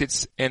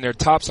jackets, and their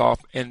tops off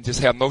and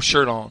just have no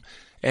shirt on.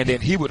 And then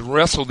he would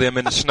wrestle them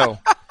in the snow.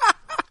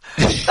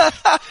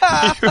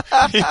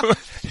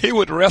 he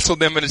would wrestle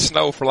them in the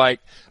snow for like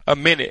a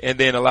minute and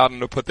then allow them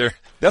to put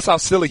that's how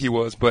silly he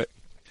was.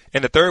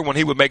 And the third one,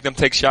 he would make them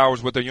take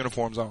showers with their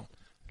uniforms on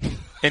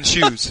and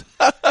shoes.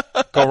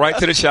 Go right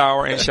to the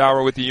shower and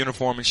shower with the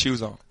uniform and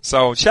shoes on.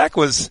 So Shaq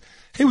was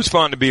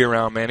fun to be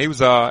around, man. He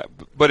was, on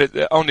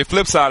the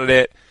flip side of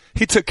that,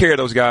 he took care of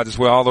those guys as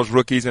well, all those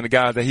rookies and the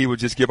guys that he would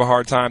just give a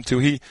hard time to.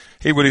 He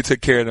really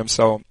took care of them.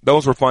 So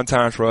those were fun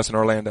times for us in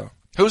Orlando.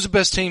 Who was the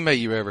best teammate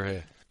you ever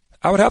had?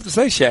 I would have to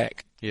say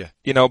Shaq. Yeah.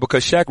 You know,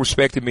 because Shaq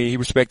respected me. He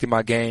respected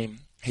my game.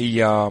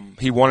 He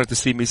wanted to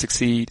see me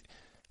succeed.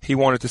 He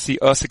wanted to see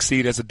us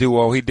succeed as a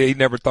duo. He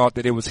never thought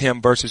that it was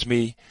him versus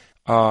me.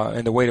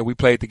 And the way that we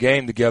played the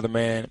game together,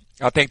 man,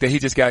 I think that he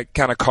just got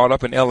kind of caught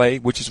up in LA,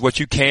 which is what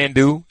you can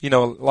do. You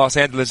know, Los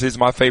Angeles is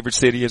my favorite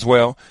city as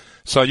well.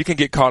 So you can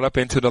get caught up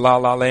into the La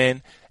La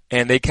Land,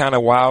 and they kind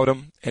of wowed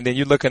him. And then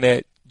you're looking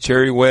at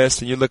Jerry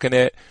West and you're looking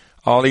at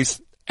all these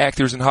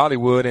actors in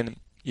Hollywood, and,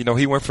 you know,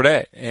 he went for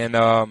that. And,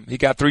 he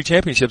got 3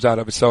 championships out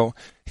of it. So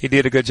he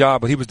did a good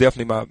job, but he was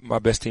definitely my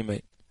best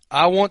teammate.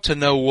 I want to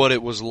know what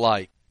it was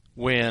like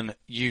when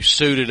you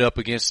suited up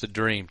against the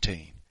Dream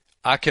Team.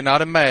 I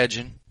cannot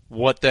imagine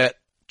what that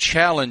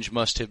challenge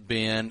must have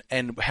been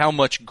and how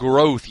much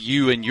growth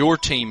you and your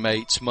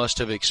teammates must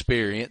have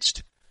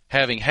experienced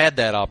having had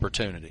that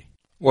opportunity.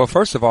 Well,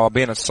 first of all,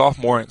 being a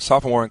sophomore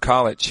in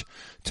college,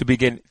 to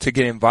get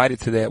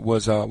invited to that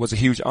was a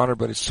huge honor.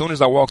 But as soon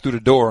as I walked through the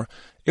door,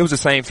 it was the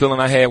same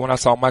feeling I had when I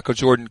saw Michael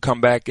Jordan come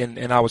back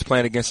and I was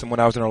playing against him when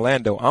I was in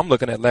Orlando. I'm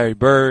looking at Larry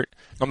Bird.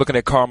 I'm looking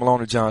at Karl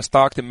Malone and John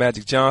Stockton,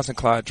 Magic Johnson,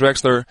 Clyde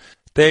Drexler,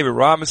 David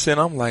Robinson.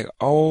 I'm like,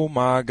 oh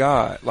my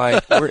God.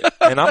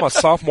 And I'm a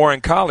sophomore in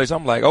college.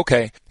 I'm like,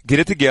 okay, get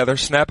it together,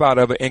 snap out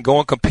of it, and go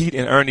and compete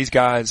and earn these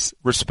guys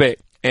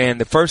respect.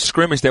 And the first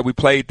scrimmage that we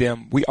played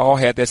them, we all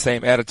had that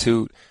same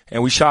attitude,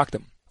 and we shocked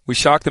them. We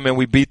shocked them and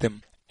we beat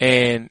them.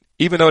 And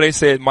even though they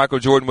said Michael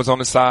Jordan was on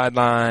the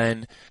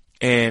sideline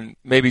and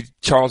maybe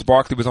Charles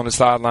Barkley was on the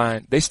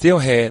sideline, they still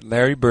had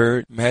Larry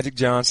Bird, Magic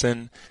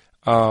Johnson,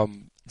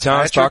 John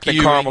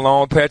Stockton, Karl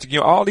Malone, Patrick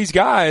Ewing, all these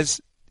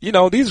guys. You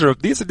know, this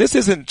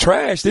isn't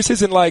trash. This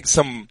isn't like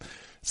some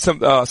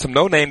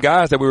no-name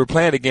guys that we were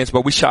playing against,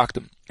 but we shocked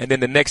them. And then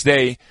the next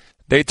day,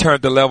 they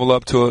turned it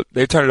up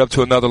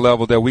to another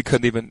level that we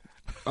couldn't even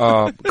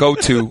go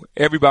to.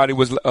 Everybody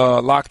was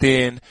locked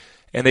in,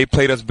 and they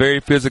played us very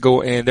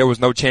physical, and there was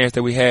no chance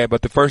that we had.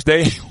 But the first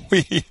day,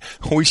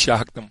 we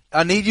shocked them.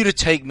 I need you to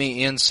take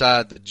me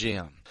inside the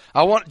gym.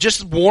 I want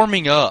just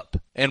warming up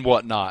and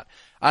whatnot.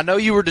 I know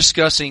you were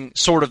discussing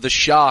sort of the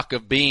shock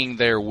of being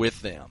there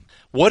with them.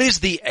 What is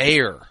the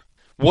air?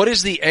 What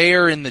is the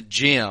air in the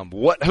gym?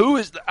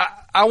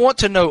 I want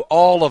to know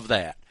all of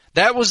that.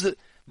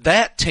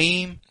 That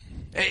team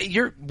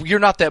you're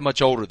not that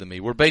much older than me.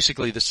 We're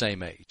basically the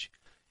same age.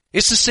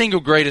 It's the single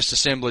greatest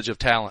assemblage of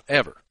talent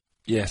ever.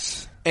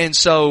 Yes. And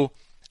so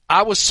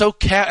I was so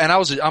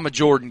I'm a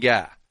Jordan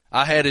guy.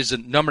 I had his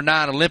number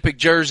 9 Olympic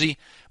jersey.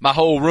 My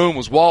whole room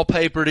was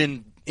wallpapered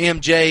in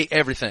MJ,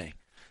 everything.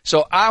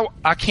 So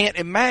I can't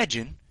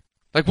imagine,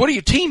 like, what are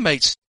your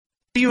teammates,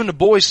 what are you and the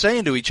boys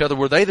saying to each other?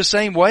 Were they the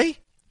same way?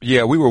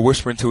 Yeah, we were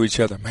whispering to each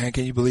other, man,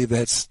 can you believe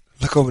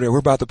look over there, we're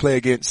about to play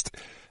against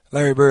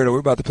Larry Bird, or we're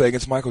about to play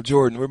against Michael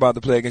Jordan, we're about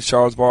to play against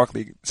Charles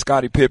Barkley,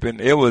 Scottie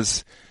Pippen. It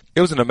was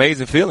an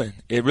amazing feeling.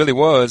 It really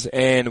was.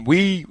 And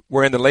we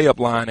were in the layup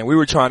line, and we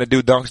were trying to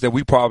do dunks that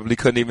we probably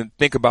couldn't even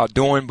think about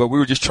doing, but we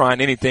were just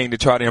trying anything to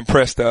try to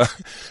impress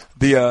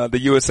the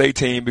USA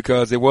team,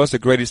 because it was the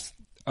greatest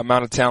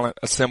amount of talent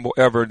assembled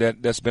ever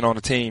that's been on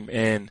the team.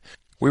 And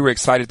we were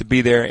excited to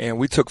be there, and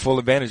we took full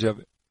advantage of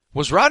it.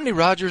 Was Rodney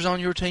Rogers on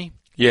your team?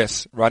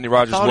 Yes, Rodney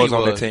Rogers was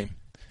on the team.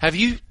 Have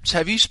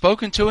you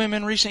spoken to him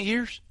in recent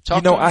years?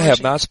 I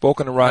have not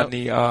spoken to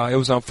Rodney. It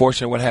was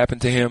unfortunate what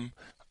happened to him.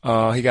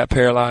 He got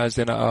paralyzed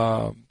in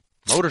a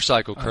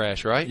motorcycle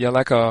crash, right? Yeah,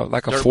 like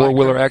a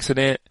four-wheeler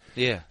accident.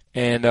 Yeah.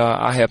 And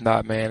I have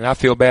not, man. And I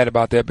feel bad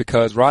about that,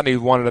 because Rodney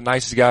was one of the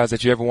nicest guys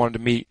that you ever wanted to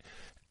meet.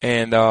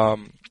 And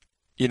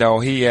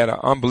he had an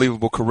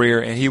unbelievable career,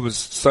 and he was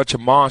such a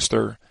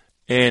monster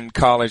in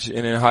college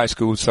and in high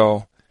school.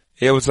 So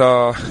it was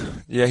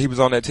he was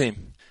on that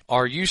team.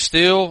 Are you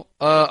still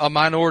a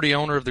minority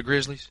owner of the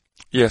Grizzlies?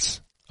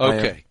 Yes.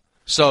 Okay.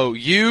 So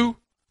you,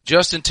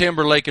 Justin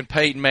Timberlake, and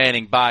Peyton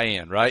Manning buy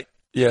in, right?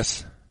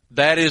 Yes.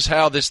 That is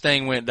how this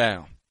thing went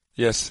down.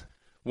 Yes.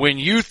 When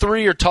you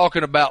three are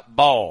talking about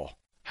ball,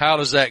 how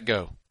does that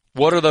go?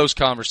 What are those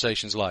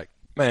conversations like?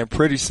 Man,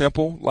 pretty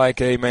simple. Like,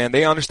 hey, man,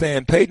 they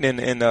understand Peyton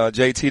and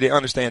JT. They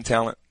understand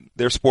talent.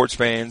 They're sports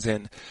fans,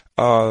 and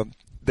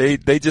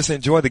they just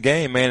enjoy the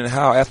game, man, and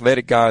how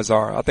athletic guys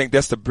are. I think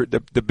that's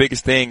the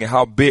biggest thing,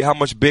 how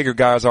much bigger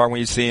guys are when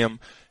you see them,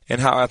 and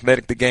how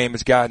athletic the game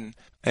has gotten.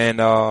 And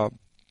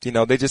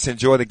they just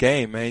enjoy the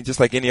game, man. Just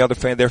like any other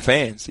fan, they're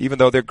fans. Even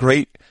though they're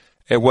great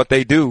at what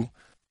they do,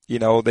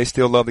 they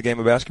still love the game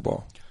of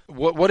basketball.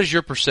 What is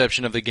your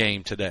perception of the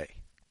game today?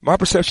 My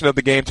perception of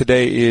the game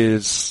today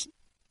is,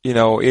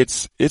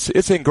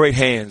 it's in great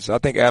hands. I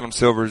think Adam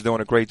Silver is doing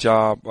a great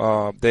job.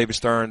 David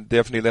Stern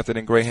definitely left it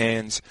in great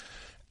hands.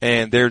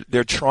 And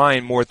they're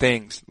trying more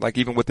things, like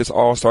even with this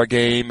All-Star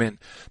game, and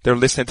they're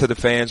listening to the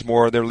fans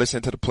more, they're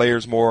listening to the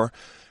players more.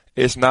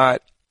 It's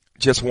not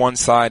just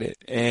one-sided.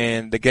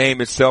 And the game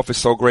itself is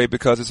so great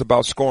because it's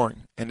about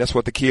scoring. And that's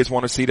what the kids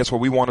want to see. That's what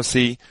we want to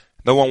see.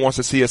 No one wants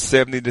to see a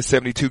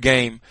 70-72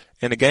 game.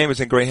 And the game is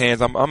in great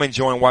hands. I'm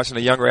enjoying watching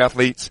the younger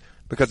athletes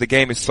because the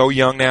game is so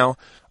young now.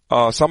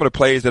 Some of the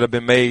plays that have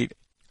been made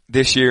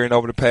this year and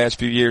over the past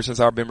few years since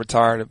I've been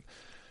retired are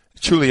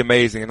truly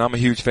amazing, and I'm a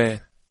huge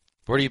fan.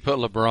 Where do you put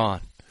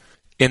LeBron?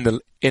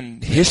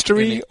 In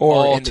history, in the or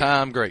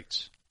all-time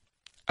greats?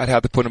 I'd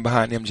have to put him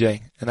behind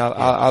MJ. And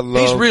I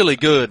love. He's really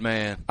good,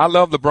 man. I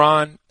love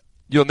LeBron.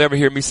 You'll never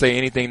hear me say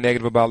anything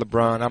negative about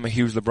LeBron. I'm a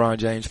huge LeBron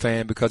James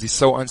fan because he's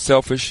so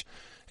unselfish,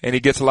 and he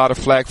gets a lot of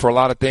flack for a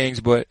lot of things,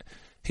 but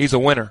he's a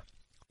winner.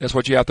 That's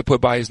what you have to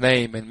put by his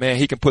name. And man,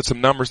 he can put some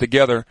numbers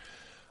together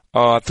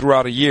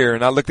throughout a year.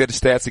 And I looked at the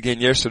stats again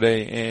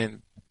yesterday,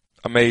 and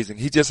amazing.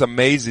 He just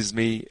amazes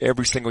me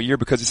every single year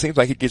because it seems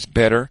like he gets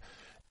better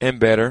and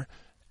better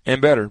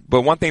and better.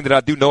 But one thing that I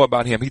do know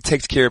about him, he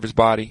takes care of his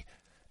body,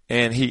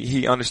 and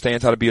he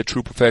understands how to be a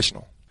true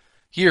professional.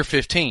 Year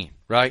 15,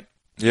 right?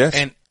 Yes.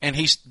 And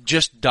he's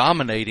just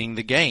dominating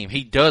the game.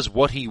 He does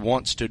what he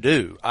wants to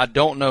do. I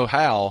don't know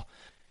how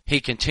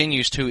he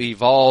continues to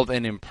evolve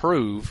and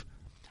improve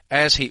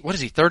as what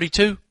is he,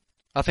 32?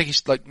 I think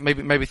he's like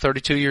maybe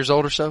 32 years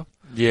old or so.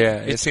 Yeah,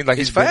 it seems like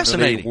he's been in the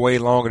league way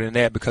longer than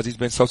that because he's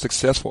been so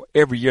successful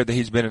every year that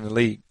he's been in the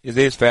league. It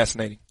is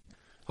fascinating.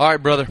 All right,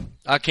 brother.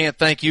 I can't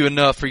thank you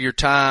enough for your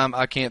time.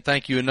 I can't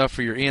thank you enough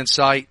for your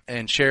insight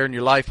and sharing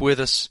your life with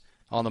us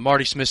on the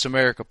Marty Smith's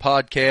America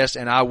podcast,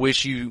 and I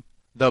wish you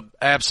the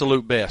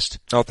absolute best.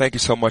 Oh, thank you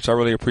so much. I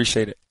really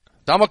appreciate it.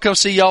 I'm going to come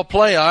see y'all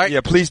play, all right?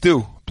 Yeah, please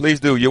do. Please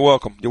do. You're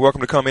welcome. You're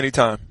welcome to come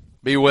anytime.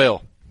 Be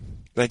well.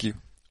 Thank you.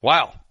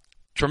 Wow.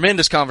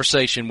 Tremendous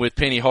conversation with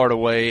Penny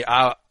Hardaway.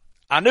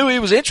 I knew he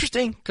was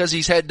interesting because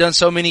he's done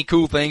so many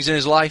cool things in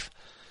his life.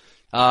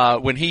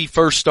 When he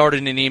first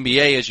started in the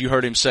NBA, as you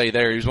heard him say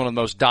there, he was one of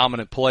the most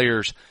dominant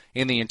players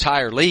in the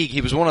entire league.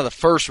 He was one of the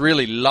first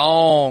really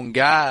long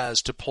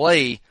guys to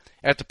play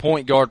at the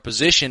point guard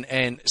position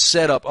and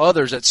set up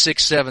others at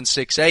 6'7",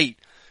 6'8".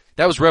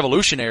 That was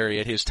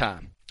revolutionary at his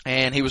time,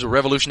 and he was a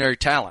revolutionary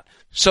talent.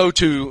 So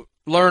to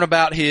learn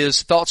about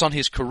his thoughts on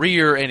his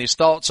career and his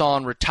thoughts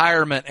on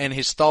retirement and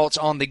his thoughts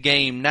on the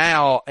game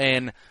now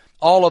and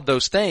all of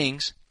those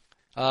things,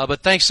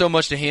 but thanks so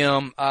much to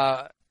him.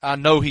 I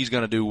know he's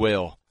going to do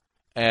well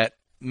at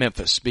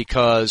Memphis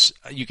because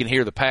you can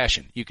hear the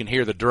passion, you can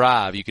hear the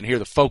drive, you can hear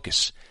the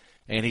focus,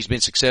 and he's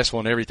been successful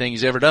in everything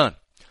he's ever done.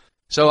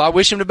 So I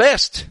wish him the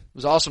best. It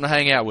was awesome to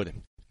hang out with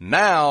him.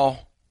 Now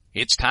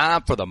it's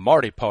time for the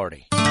Marty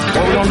Party.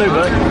 What we gonna do,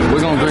 bud?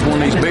 We're gonna drink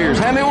one of these beers.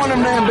 Hand me one of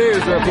them damn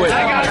beers real quick.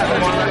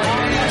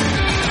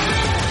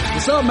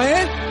 What's up,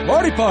 man?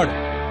 Marty party.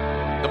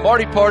 The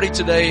Marty party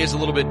today is a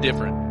little bit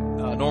different.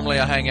 Normally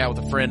I hang out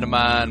with a friend of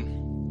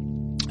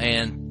mine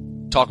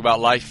and talk about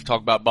life,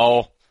 talk about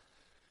ball.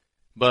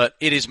 But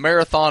it is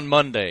Marathon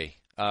Monday.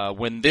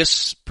 When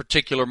this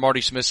particular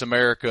Marty Smith's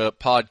America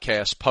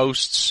podcast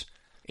posts,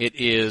 it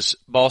is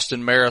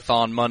Boston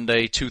Marathon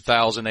Monday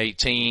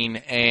 2018,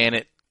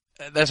 and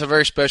that's a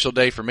very special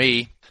day for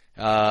me.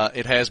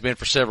 It has been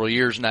for several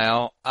years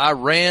now. I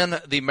ran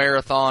the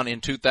marathon in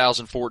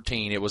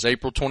 2014. It was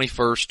April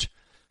 21st,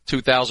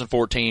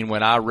 2014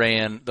 when I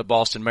ran the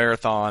Boston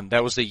Marathon.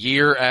 That was the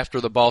year after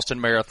the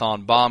Boston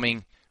Marathon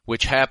bombing,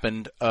 which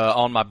happened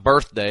on my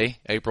birthday,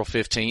 April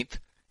 15th,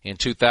 in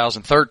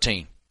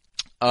 2013.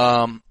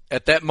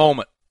 At that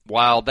moment,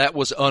 while that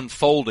was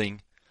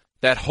unfolding,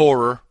 that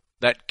horror,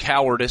 that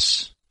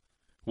cowardice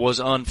was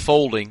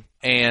unfolding,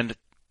 and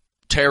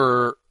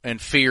terror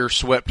and fear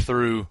swept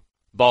through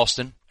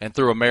Boston and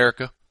through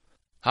America,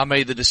 I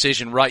made the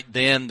decision right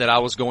then that I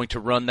was going to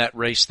run that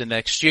race the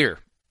next year.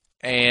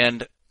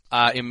 And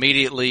I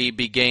immediately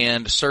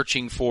began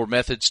searching for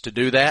methods to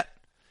do that,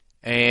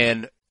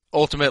 and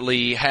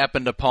ultimately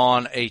happened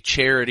upon a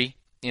charity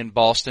in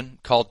Boston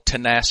called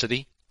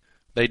Tenacity.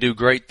 They do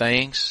great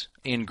things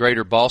in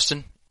greater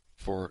Boston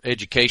for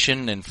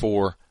education and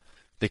for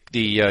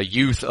the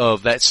youth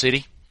of that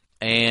city.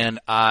 And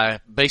I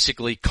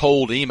basically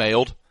cold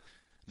emailed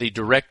the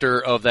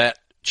director of that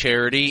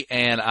charity,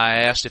 and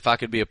I asked if I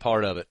could be a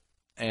part of it.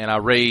 And I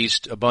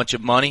raised a bunch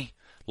of money,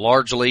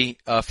 largely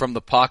from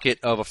the pocket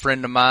of a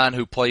friend of mine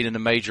who played in the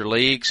major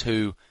leagues,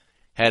 who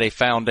had a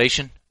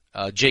foundation,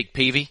 Jake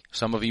Peavy.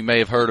 Some of you may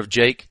have heard of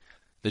Jake.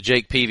 The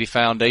Jake Peavy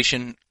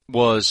Foundation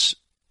was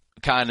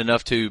kind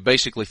enough to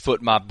basically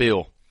foot my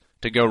bill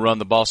to go run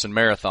the Boston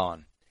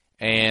Marathon.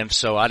 And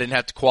so I didn't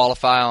have to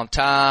qualify on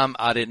time.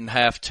 I didn't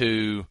have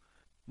to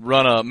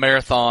run a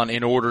marathon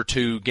in order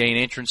to gain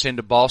entrance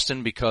into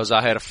Boston, because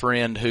I had a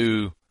friend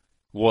who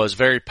was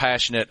very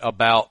passionate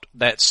about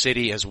that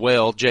city as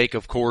well. Jake,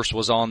 of course,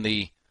 was on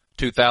the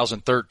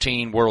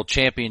 2013 World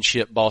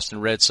Championship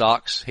Boston Red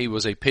Sox. He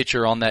was a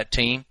pitcher on that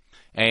team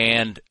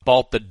and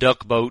bought the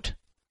duck boat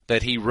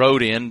that he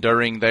rode in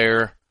during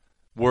their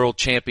World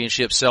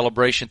Championship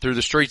celebration through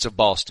the streets of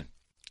Boston.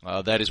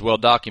 That is well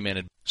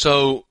documented.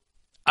 So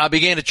I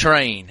began to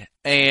train,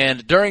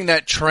 and during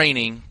that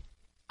training,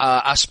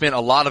 I spent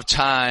a lot of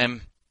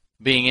time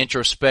being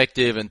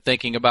introspective and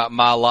thinking about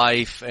my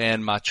life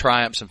and my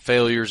triumphs and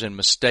failures and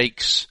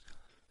mistakes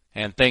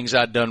and things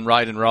I'd done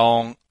right and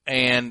wrong.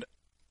 And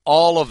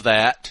all of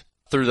that,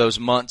 through those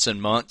months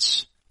and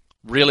months,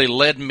 really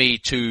led me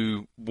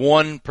to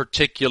one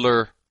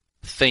particular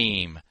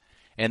theme,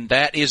 and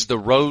that is the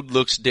road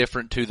looks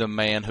different to the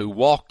man who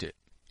walked it.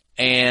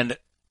 And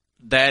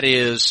that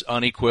is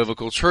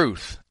unequivocal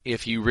truth.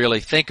 If you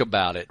really think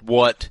about it,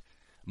 what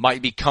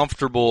might be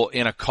comfortable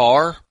in a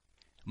car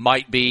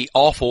might be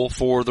awful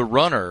for the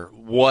runner.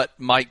 What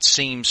might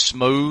seem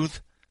smooth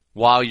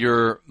while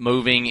you're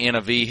moving in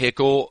a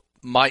vehicle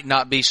might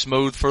not be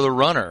smooth for the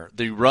runner.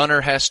 The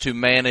runner has to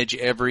manage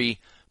every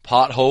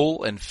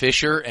pothole and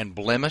fissure and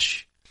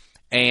blemish,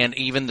 and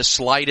even the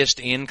slightest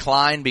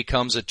incline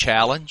becomes a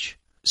challenge.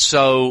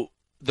 So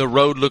the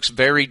road looks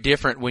very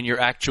different when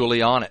you're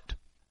actually on it.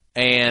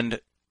 And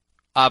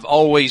I've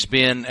always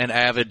been an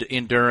avid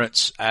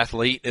endurance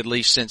athlete, at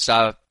least since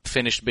I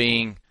finished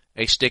being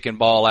a stick and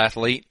ball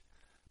athlete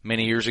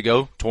many years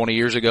ago, 20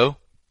 years ago.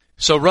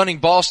 So running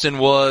Boston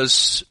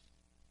was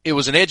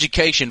an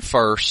education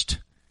first,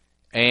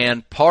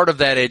 and part of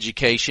that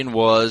education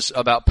was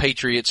about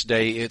Patriots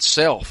Day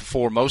itself.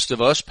 For most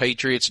of us,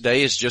 Patriots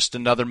Day is just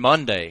another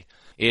Monday.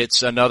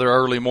 It's another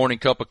early morning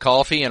cup of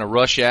coffee and a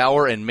rush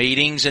hour and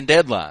meetings and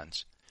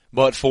deadlines.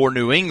 But for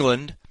New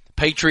England,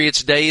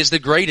 Patriots Day is the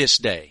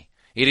greatest day.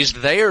 It is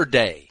their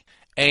day.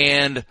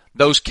 And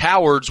those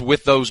cowards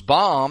with those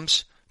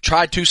bombs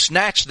tried to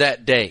snatch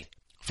that day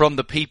from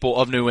the people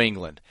of New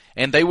England,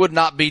 and they would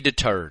not be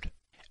deterred.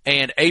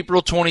 And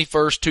April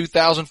 21st,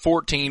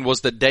 2014 was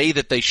the day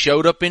that they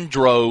showed up in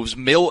droves.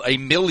 A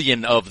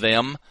million of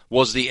them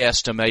was the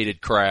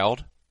estimated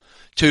crowd,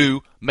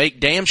 to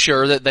make damn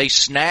sure that they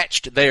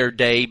snatched their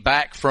day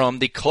back from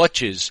the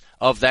clutches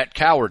of that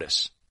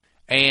cowardice.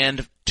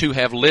 And to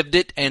have lived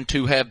it and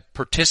to have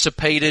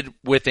participated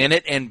within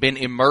it and been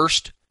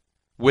immersed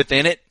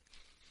within it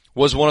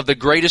was one of the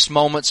greatest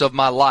moments of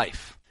my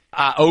life.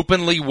 I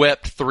openly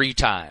wept 3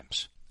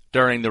 times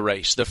during the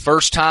race. The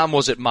first time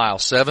was at mile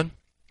 7.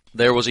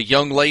 There was a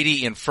young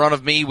lady in front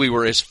of me. We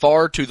were as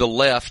far to the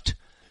left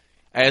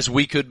as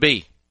we could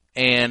be.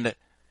 And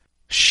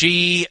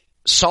she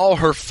saw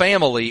her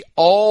family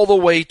all the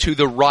way to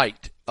the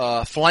right,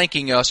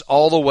 flanking us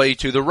all the way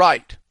to the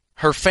right.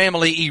 Her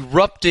family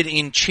erupted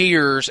in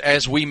cheers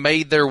as we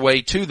made their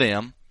way to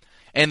them,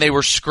 and they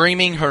were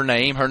screaming her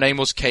name. Her name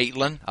was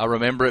Caitlin. I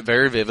remember it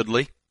very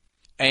vividly.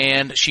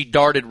 And she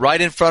darted right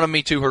in front of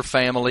me to her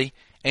family,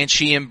 and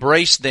she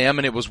embraced them,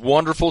 and it was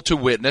wonderful to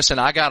witness, and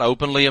I got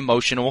openly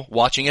emotional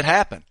watching it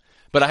happen.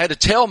 But I had to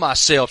tell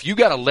myself, you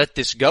got to let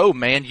this go,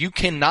 man. You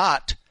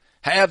cannot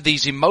have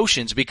these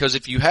emotions, because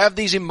if you have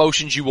these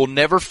emotions, you will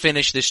never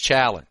finish this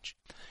challenge.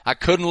 I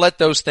couldn't let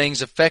those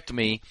things affect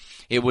me.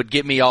 It would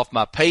get me off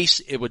my pace.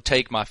 It would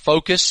take my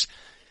focus.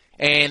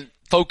 And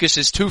focus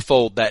is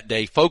twofold that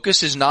day.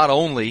 Focus is not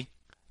only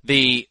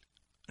the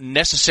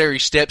necessary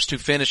steps to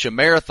finish a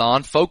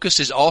marathon. Focus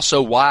is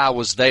also why I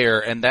was there,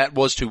 and that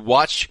was to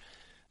watch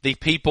the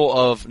people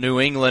of New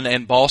England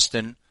and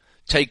Boston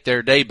take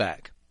their day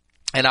back.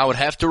 And I would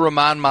have to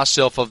remind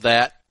myself of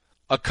that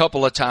a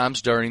couple of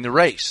times during the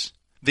race.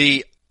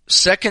 The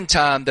second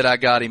time that I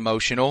got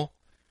emotional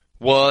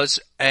was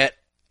at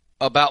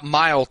about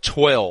mile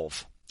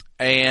 12,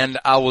 and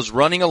I was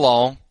running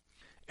along,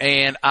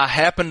 and I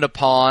happened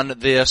upon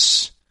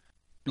this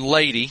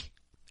lady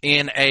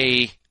in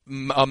an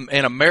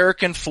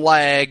American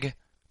flag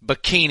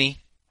bikini,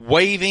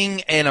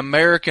 waving an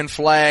American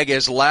flag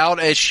as loud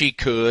as she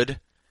could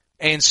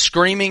and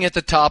screaming at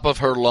the top of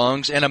her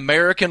lungs. An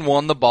American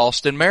won the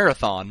Boston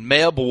Marathon.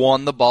 Meb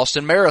won the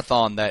Boston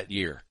Marathon that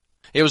year.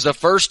 It was the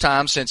first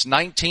time since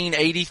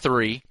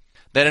 1983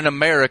 that an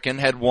American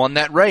had won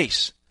that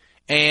race.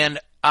 And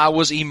I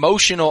was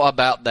emotional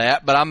about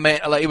that, but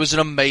it was an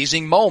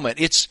amazing moment.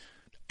 It's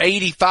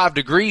 85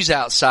 degrees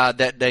outside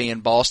that day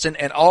in Boston,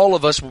 and all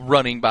of us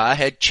running by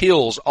had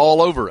chills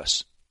all over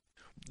us.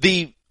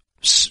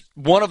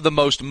 One of the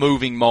most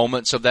moving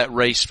moments of that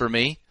race for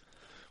me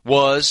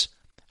was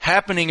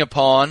happening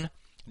upon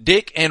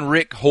Dick and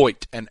Rick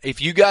Hoyt. And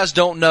if you guys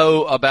don't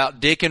know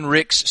about Dick and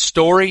Rick's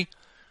story,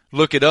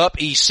 look it up.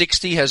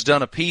 E60 has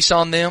done a piece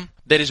on them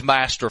that is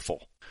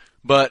masterful.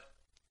 But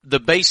the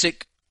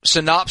basic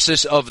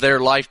synopsis of their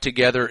life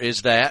together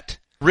is that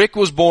Rick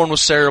was born with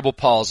cerebral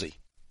palsy.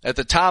 At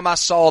the time I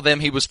saw them,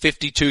 he was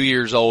 52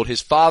 years old.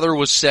 His father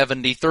was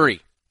 73.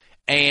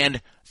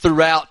 And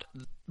throughout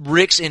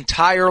Rick's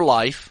entire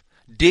life,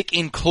 Dick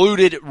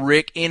included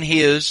Rick in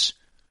his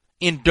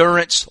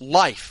endurance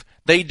life.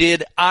 They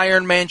did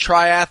Ironman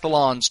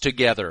triathlons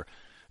together,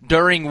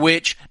 during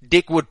which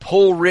Dick would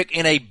pull Rick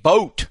in a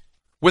boat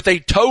with a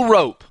tow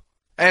rope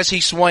as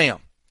he swam.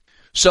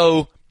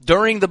 So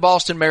during the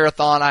Boston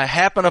Marathon, I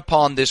happened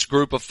upon this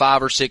group of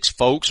 5 or 6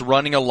 folks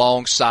running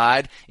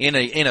alongside in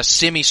a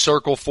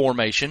semicircle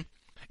formation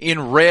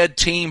in red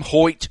Team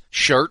Hoyt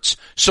shirts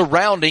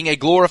surrounding a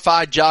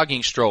glorified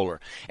jogging stroller.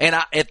 And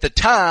at the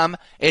time,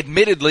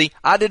 admittedly,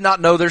 I did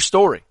not know their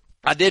story.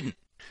 I didn't.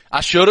 I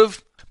should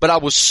have, but I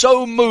was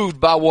so moved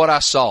by what I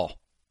saw.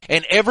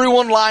 And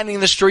everyone lining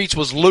the streets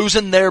was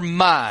losing their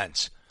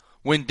minds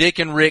when Dick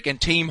and Rick and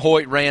Team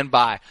Hoyt ran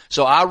by.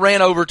 So I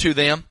ran over to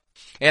them,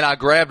 and I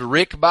grabbed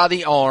Rick by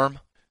the arm,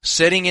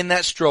 sitting in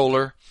that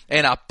stroller,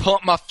 and I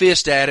pumped my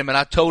fist at him, and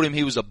I told him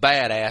he was a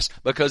badass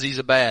because he's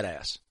a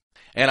badass.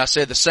 And I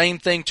said the same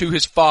thing to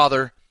his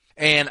father,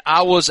 and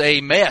I was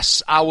a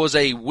mess. I was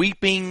a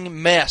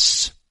weeping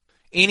mess.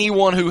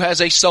 Anyone who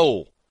has a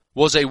soul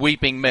was a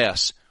weeping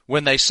mess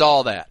when they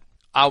saw that.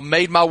 I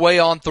made my way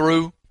on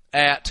through.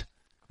 At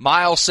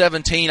mile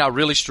 17, I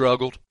really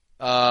struggled.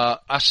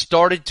 I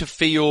started to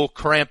feel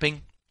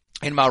cramping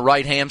in my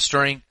right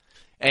hamstring,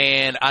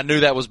 and I knew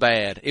that was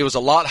bad. It was a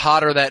lot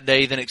hotter that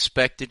day than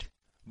expected,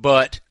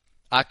 but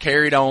I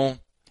carried on,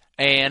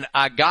 and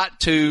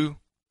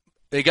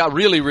it got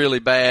really, really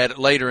bad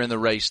later in the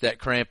race, that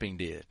cramping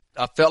did.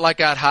 I felt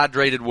like I'd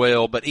hydrated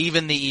well, but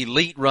even the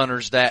elite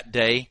runners that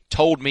day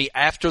told me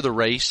after the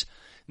race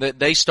that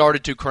they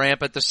started to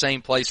cramp at the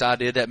same place I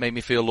did. That made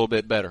me feel a little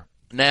bit better.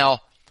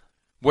 Now,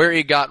 where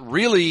it got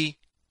really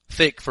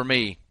thick for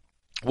me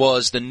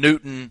was the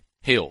Newton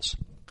Hills.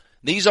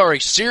 These are a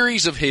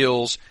series of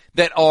hills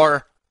that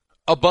are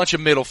a bunch of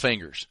middle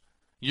fingers.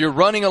 You're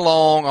running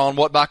along on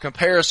what by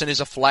comparison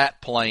is a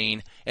flat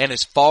plain, and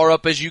as far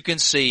up as you can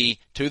see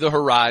to the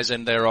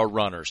horizon, there are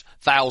runners,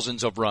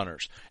 thousands of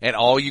runners. And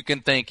all you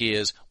can think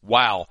is,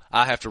 wow,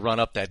 I have to run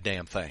up that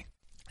damn thing.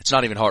 It's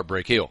not even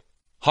Heartbreak Hill.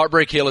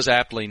 Heartbreak Hill is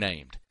aptly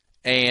named.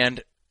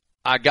 And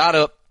I got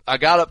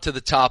up to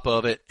the top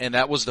of it, and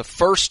that was the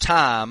first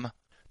time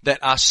that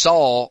I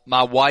saw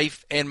my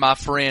wife and my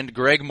friend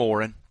Greg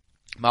Morin,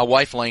 my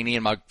wife Lainey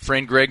and my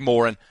friend Greg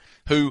Morin,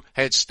 who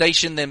had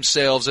stationed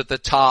themselves at the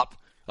top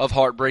of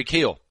Heartbreak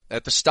Hill,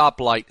 at the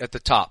stoplight at the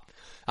top.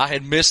 I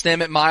had missed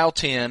them at mile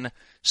 10.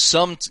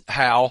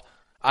 Somehow,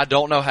 I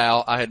don't know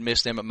how I had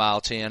missed them at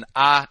mile 10.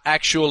 I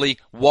actually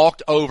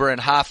walked over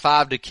and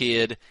high-fived a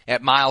kid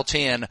at mile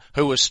 10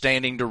 who was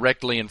standing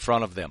directly in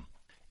front of them.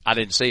 I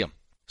didn't see him.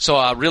 So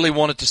I really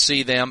wanted to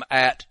see them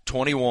at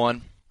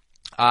 21.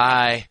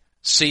 I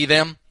see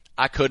them.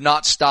 I could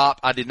not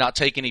stop. I did not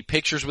take any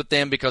pictures with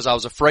them because I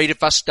was afraid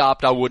if I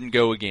stopped, I wouldn't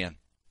go again.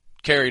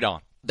 Carried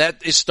on.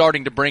 That is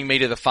starting to bring me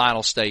to the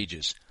final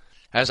stages.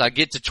 As I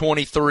get to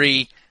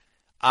 23,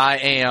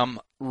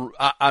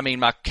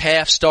 my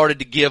calf started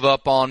to give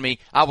up on me.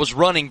 I was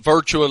running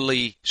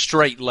virtually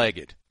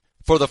straight-legged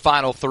for the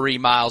final 3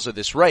 miles of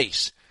this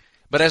race.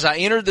 But as I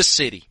entered the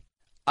city,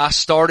 I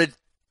started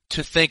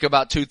to think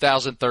about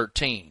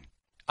 2013.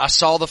 I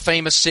saw the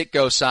famous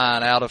Citgo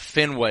sign out of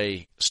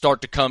Fenway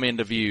start to come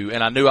into view,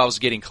 and I knew I was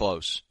getting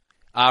close.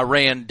 I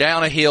ran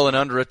down a hill and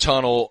under a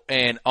tunnel,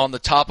 and on the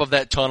top of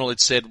that tunnel it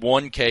said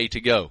 1K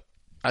to go.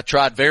 I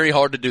tried very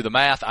hard to do the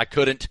math. I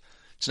couldn't.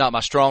 It's not my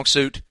strong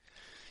suit.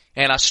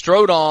 And I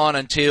strode on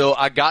until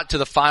I got to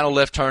the final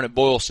left turn at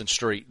Boylston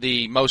Street,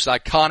 the most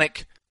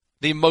iconic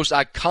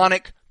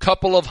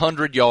couple of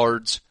 100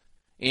 yards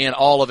in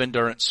all of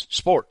endurance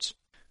sports.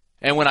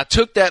 And when I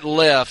took that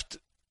left,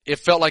 it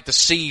felt like the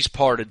seas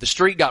parted. The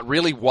street got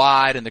really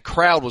wide and the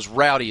crowd was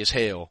rowdy as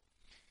hell.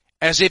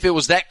 As if it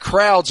was that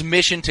crowd's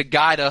mission to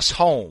guide us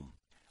home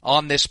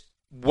on this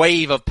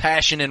wave of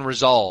passion and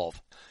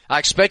resolve. I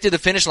expected the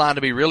finish line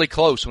to be really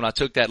close when I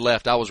took that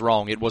left. I was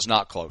wrong. It was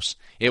not close.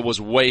 It was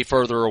way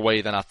further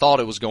away than I thought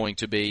it was going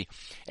to be.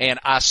 And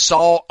I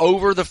saw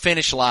over the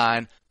finish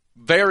line,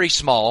 very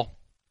small,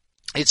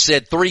 it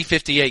said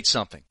 3:58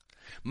 something.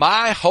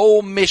 My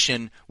whole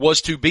mission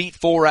was to beat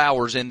 4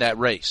 hours in that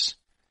race.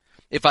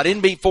 If I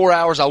didn't beat 4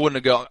 hours,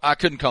 I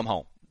couldn't come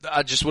home.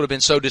 I just would have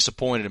been so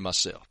disappointed in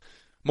myself.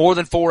 More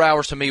than 4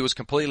 hours to me was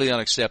completely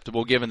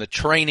unacceptable given the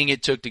training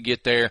it took to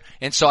get there,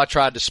 and so I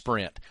tried to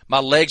sprint. My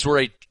legs were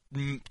a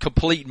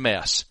complete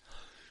mess.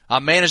 I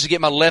managed to get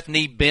my left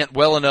knee bent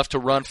well enough to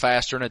run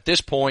faster, and at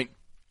this point,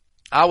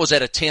 I was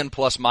at a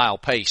 10-plus mile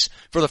pace.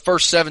 For the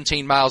first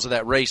 17 miles of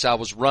that race, I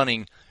was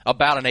running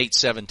about an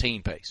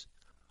 8:17 pace.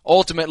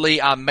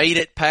 Ultimately, I made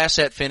it past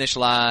that finish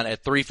line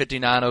at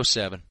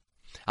 3:59:07.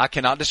 I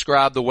cannot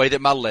describe the way that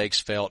my legs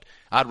felt.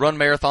 I'd run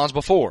marathons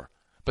before,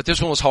 but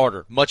this one was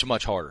harder, much,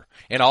 much harder.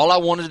 And all I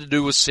wanted to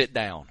do was sit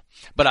down.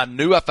 But I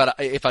knew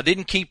if I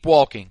didn't keep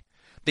walking,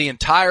 the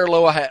entire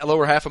lower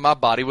half of my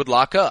body would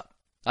lock up.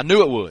 I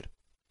knew it would.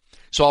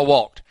 So I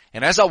walked.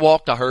 And as I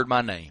walked, I heard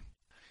my name.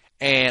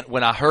 And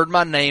when I heard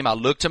my name, I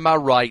looked to my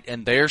right,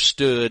 and there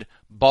stood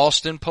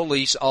Boston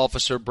Police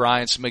Officer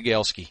Brian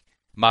Smigelski,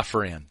 my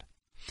friend.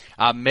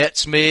 I met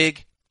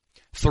Smig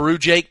through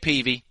Jake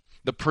Peavy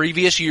the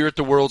previous year at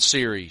the World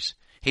Series.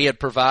 He had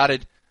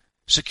provided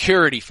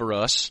security for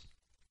us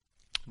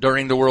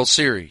during the World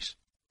Series.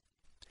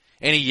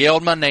 And he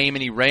yelled my name,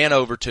 and he ran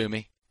over to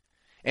me,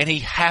 and he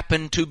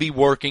happened to be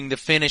working the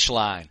finish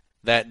line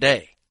that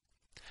day,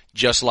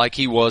 just like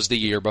he was the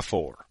year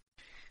before.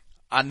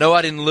 I know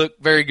I didn't look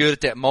very good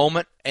at that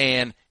moment,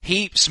 and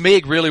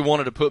Smig really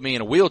wanted to put me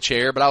in a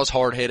wheelchair, but I was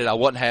hard-headed. I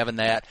wasn't having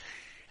that.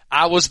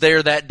 I was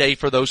there that day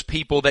for those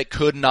people that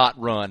could not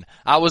run.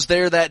 I was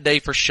there that day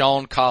for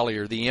Sean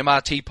Collier, the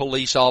MIT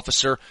police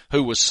officer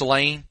who was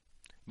slain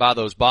by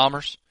those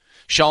bombers.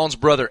 Sean's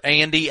brother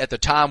Andy at the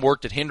time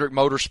worked at Hendrick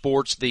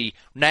Motorsports, the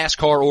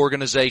NASCAR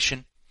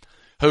organization,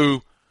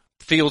 who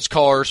fields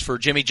cars for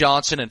Jimmy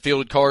Johnson and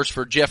fielded cars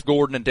for Jeff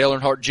Gordon and Dale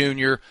Earnhardt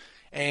Jr.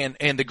 and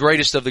the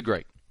greatest of the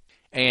great.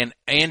 And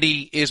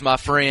Andy is my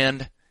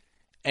friend,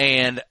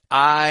 and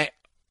I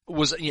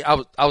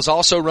was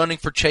also running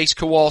for Chase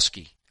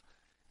Kowalski,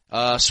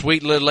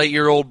 sweet little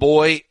 8-year-old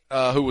boy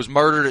who was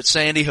murdered at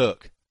Sandy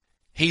Hook.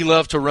 He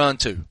loved to run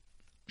too.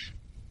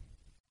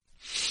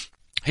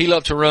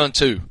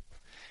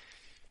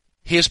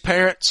 His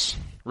parents,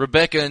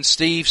 Rebecca and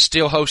Steve,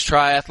 still host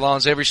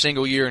triathlons every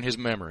single year in his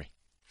memory.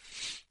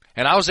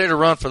 And I was there to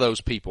run for those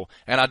people,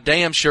 and I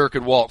damn sure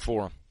could walk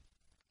for them.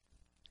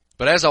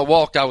 But as I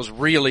walked, I was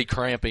really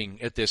cramping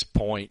at this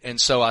point, and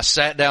so I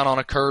sat down on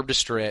a curb to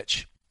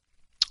stretch.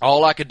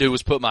 All I could do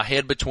was put my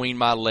head between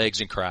my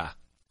legs and cry.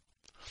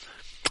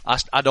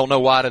 I don't know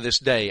why to this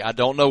day. I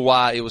don't know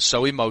why it was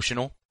so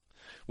emotional,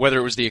 whether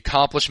it was the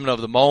accomplishment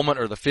of the moment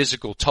or the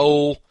physical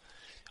toll,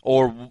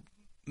 or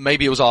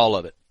maybe it was all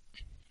of it.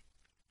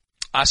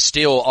 I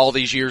still, all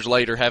these years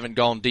later, haven't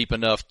gone deep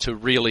enough to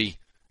really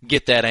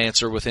get that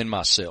answer within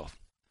myself.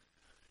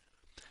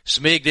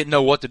 Smig didn't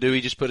know what to do.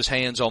 He just put his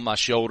hands on my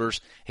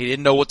shoulders. He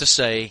didn't know what to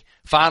say.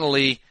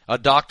 Finally, a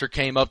doctor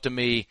came up to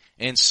me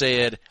and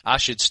said I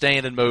should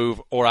stand and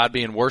move or I'd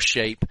be in worse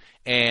shape.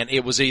 And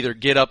it was either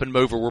get up and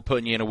move or we're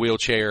putting you in a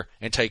wheelchair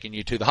and taking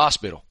you to the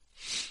hospital.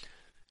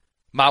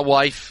 My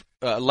wife,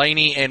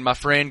 Lainey, and my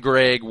friend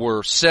Greg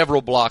were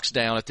several blocks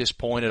down at this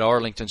point at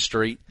Arlington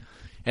Street,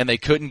 and they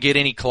couldn't get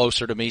any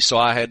closer to me, so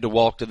I had to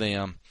walk to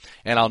them.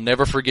 And I'll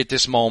never forget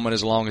this moment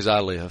as long as I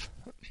live.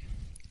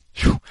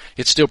 Whew,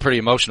 it's still pretty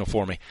emotional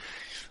for me.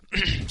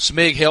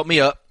 Smig helped me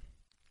up,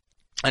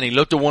 and he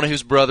looked at one of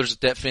his brothers at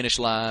that finish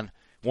line,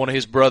 one of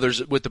his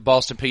brothers with the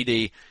Boston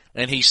PD,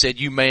 and he said,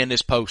 "You man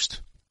this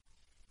post.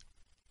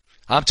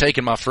 I'm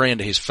taking my friend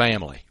to his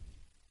family."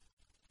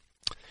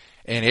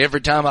 And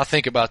every time I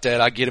think about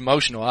that, I get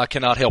emotional. I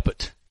cannot help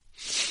it.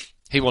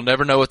 He will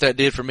never know what that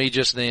did for me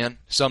just then.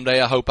 Someday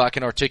I hope I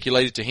can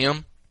articulate it to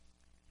him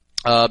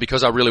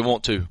because I really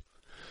want to.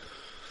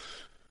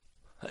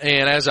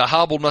 And as I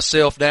hobbled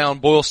myself down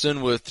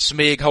Boylston with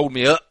Smig holding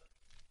me up,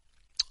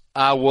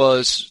 I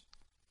was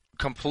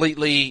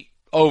completely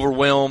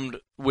overwhelmed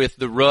with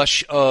the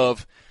rush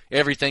of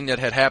everything that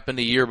had happened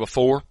a year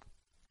before.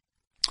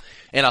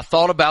 And I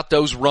thought about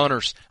those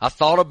runners. I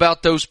thought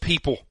about those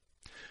people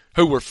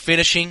who were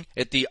finishing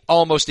at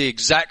almost the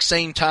exact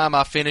same time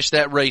I finished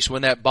that race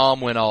when that bomb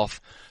went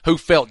off, who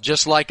felt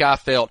just like I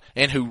felt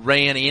and who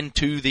ran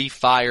into the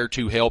fire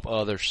to help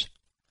others.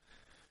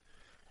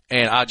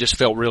 and I just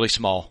felt really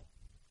small.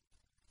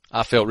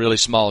 I felt really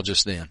small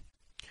just then.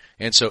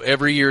 And so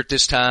every year at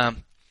this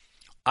time,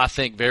 I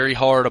think very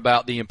hard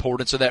about the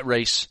importance of that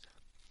race.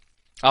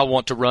 I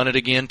want to run it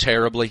again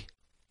terribly,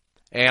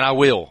 and I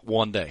will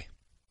one day.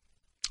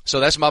 So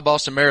that's my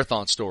Boston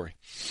Marathon story.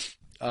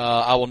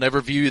 I will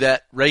never view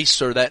that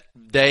race or that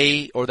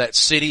day or that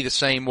city the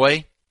same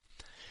way.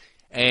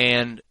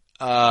 And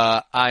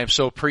I am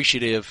so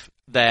appreciative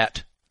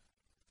that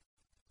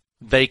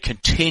they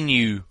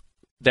continue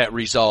that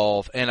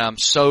resolve, and I'm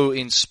so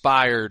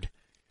inspired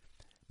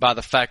by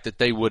the fact that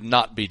they would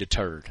not be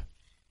deterred.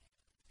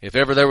 If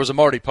ever there was a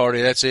Marty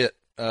party, that's it.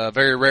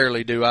 Very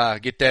rarely do I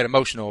get that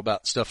emotional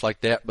about stuff like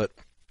that, but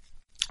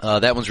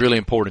that one's really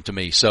important to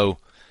me. So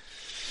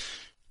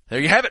there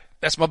you have it.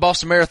 That's my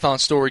Boston Marathon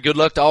story. Good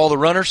luck to all the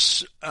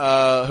runners who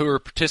are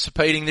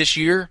participating this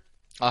year.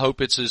 I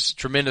hope it's as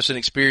tremendous an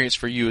experience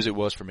for you as it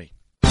was for me.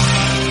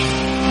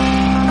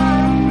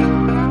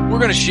 We're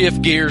going to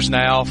shift gears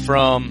now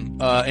from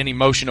an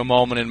emotional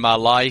moment in my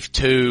life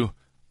to,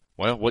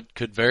 well, what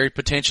could very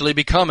potentially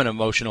become an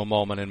emotional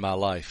moment in my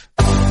life.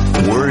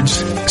 Words,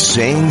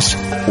 sayings,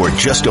 or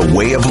just a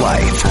way of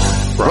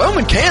life.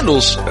 Roman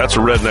candles. That's a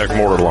redneck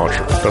mortar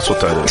launcher. That's what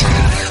that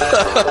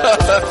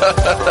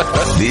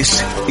is.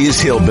 This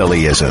is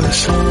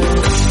Hillbillyisms.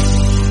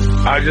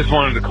 I just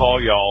wanted to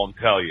call y'all and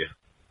tell you,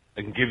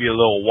 I can give you a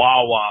little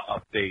Wawa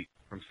update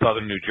from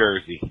southern New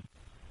Jersey.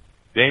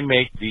 They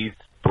make these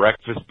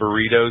breakfast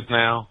burritos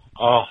now.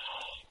 Oh,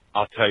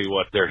 I'll tell you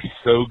what, they're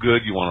so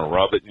good you want to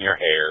rub it in your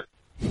hair.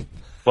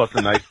 Plus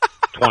a nice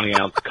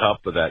 20-ounce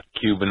cup of that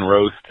Cuban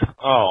roast.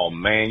 Oh,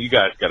 man, you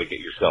guys got to get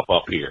yourself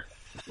up here.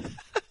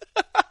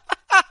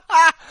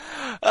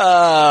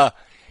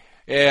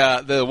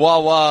 Yeah, the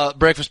Wawa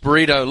breakfast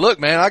burrito. Look,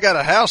 man, I got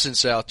a house in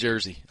South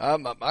Jersey. I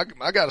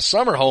got a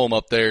summer home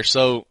up there,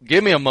 so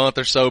give me a month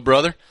or so,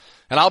 brother,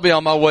 and I'll be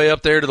on my way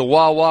up there to the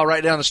Wawa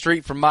right down the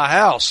street from my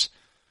house,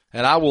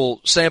 and I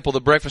will sample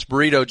the breakfast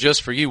burrito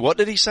just for you. What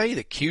did he say,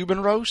 the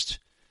Cuban roast?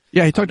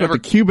 Yeah, he talked about the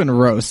Cuban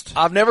roast.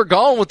 I've never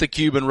gone with the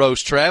Cuban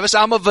roast, Travis.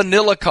 I'm a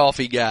vanilla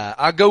coffee guy.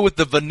 I go with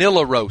the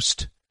vanilla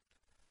roast.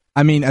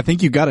 I mean, I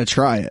think you got to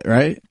try it,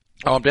 right?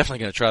 Oh, I'm definitely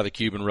going to try the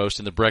Cuban roast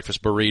and the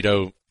breakfast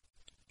burrito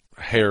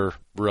hair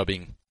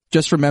rubbing.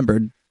 Just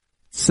remember,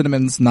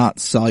 cinnamon's not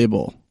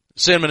soluble.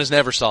 Cinnamon is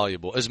never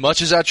soluble. As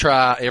much as I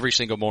try every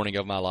single morning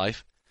of my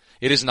life,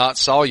 it is not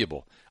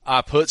soluble.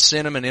 I put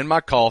cinnamon in my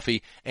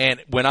coffee,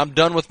 and when I'm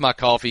done with my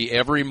coffee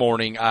every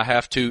morning, I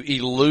have to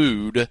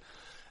elude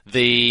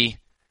the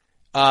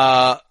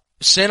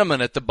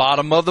cinnamon at the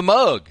bottom of the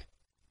mug.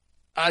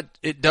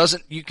 It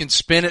doesn't. You can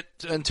spin it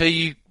until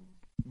you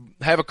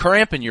have a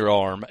cramp in your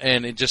arm,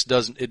 and it just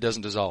doesn't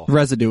dissolve.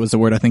 Residue is the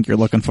word I think you're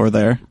looking for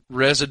there.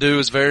 Residue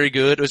is very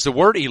good. Is the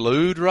word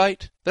elude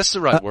right? That's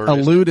the right word.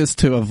 Elude is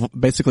to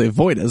basically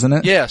avoid, isn't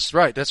it? Yes,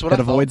 right. That's what I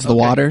thought. It avoids the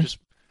water.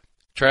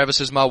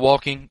 Travis is my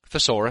walking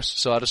thesaurus,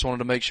 so I just wanted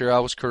to make sure I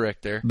was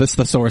correct there. This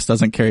thesaurus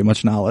doesn't carry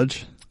much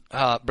knowledge.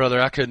 Brother,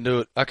 I couldn't do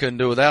it. I couldn't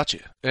do it without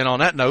you. And on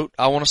that note,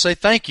 I want to say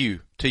thank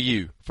you to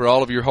you for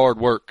all of your hard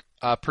work.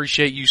 I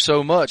appreciate you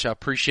so much. I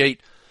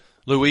appreciate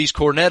Louise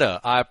Cornetta.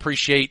 I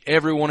appreciate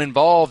everyone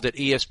involved at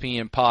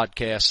ESPN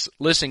Podcasts.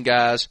 Listen,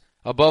 guys,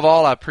 above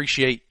all, I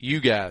appreciate you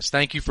guys.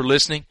 Thank you for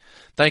listening.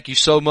 Thank you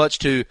so much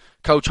to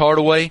Coach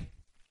Hardaway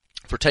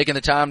for taking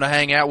the time to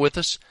hang out with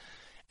us.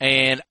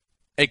 And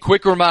a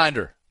quick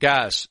reminder,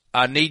 guys,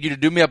 I need you to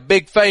do me a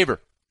big favor.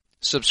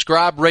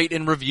 Subscribe, rate,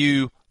 and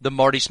review the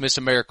Marty Smith's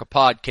America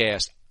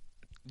podcast.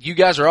 You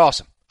guys are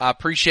awesome. I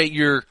appreciate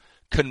your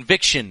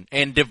conviction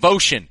and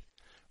devotion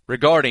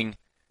regarding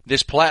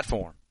this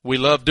platform. We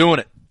love doing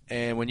it.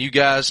 And when you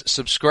guys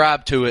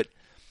subscribe to it,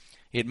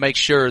 it makes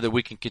sure that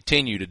we can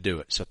continue to do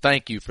it. So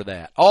thank you for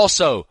that.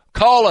 Also,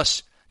 call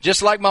us,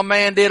 just like my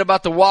man did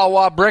about the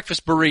Wawa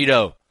breakfast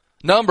burrito.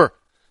 Number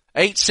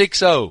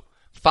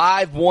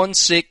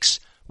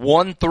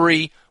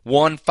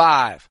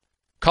 860-516-1315.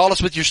 Call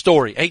us with your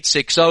story,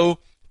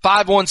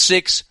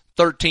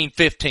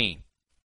 860-516-1315.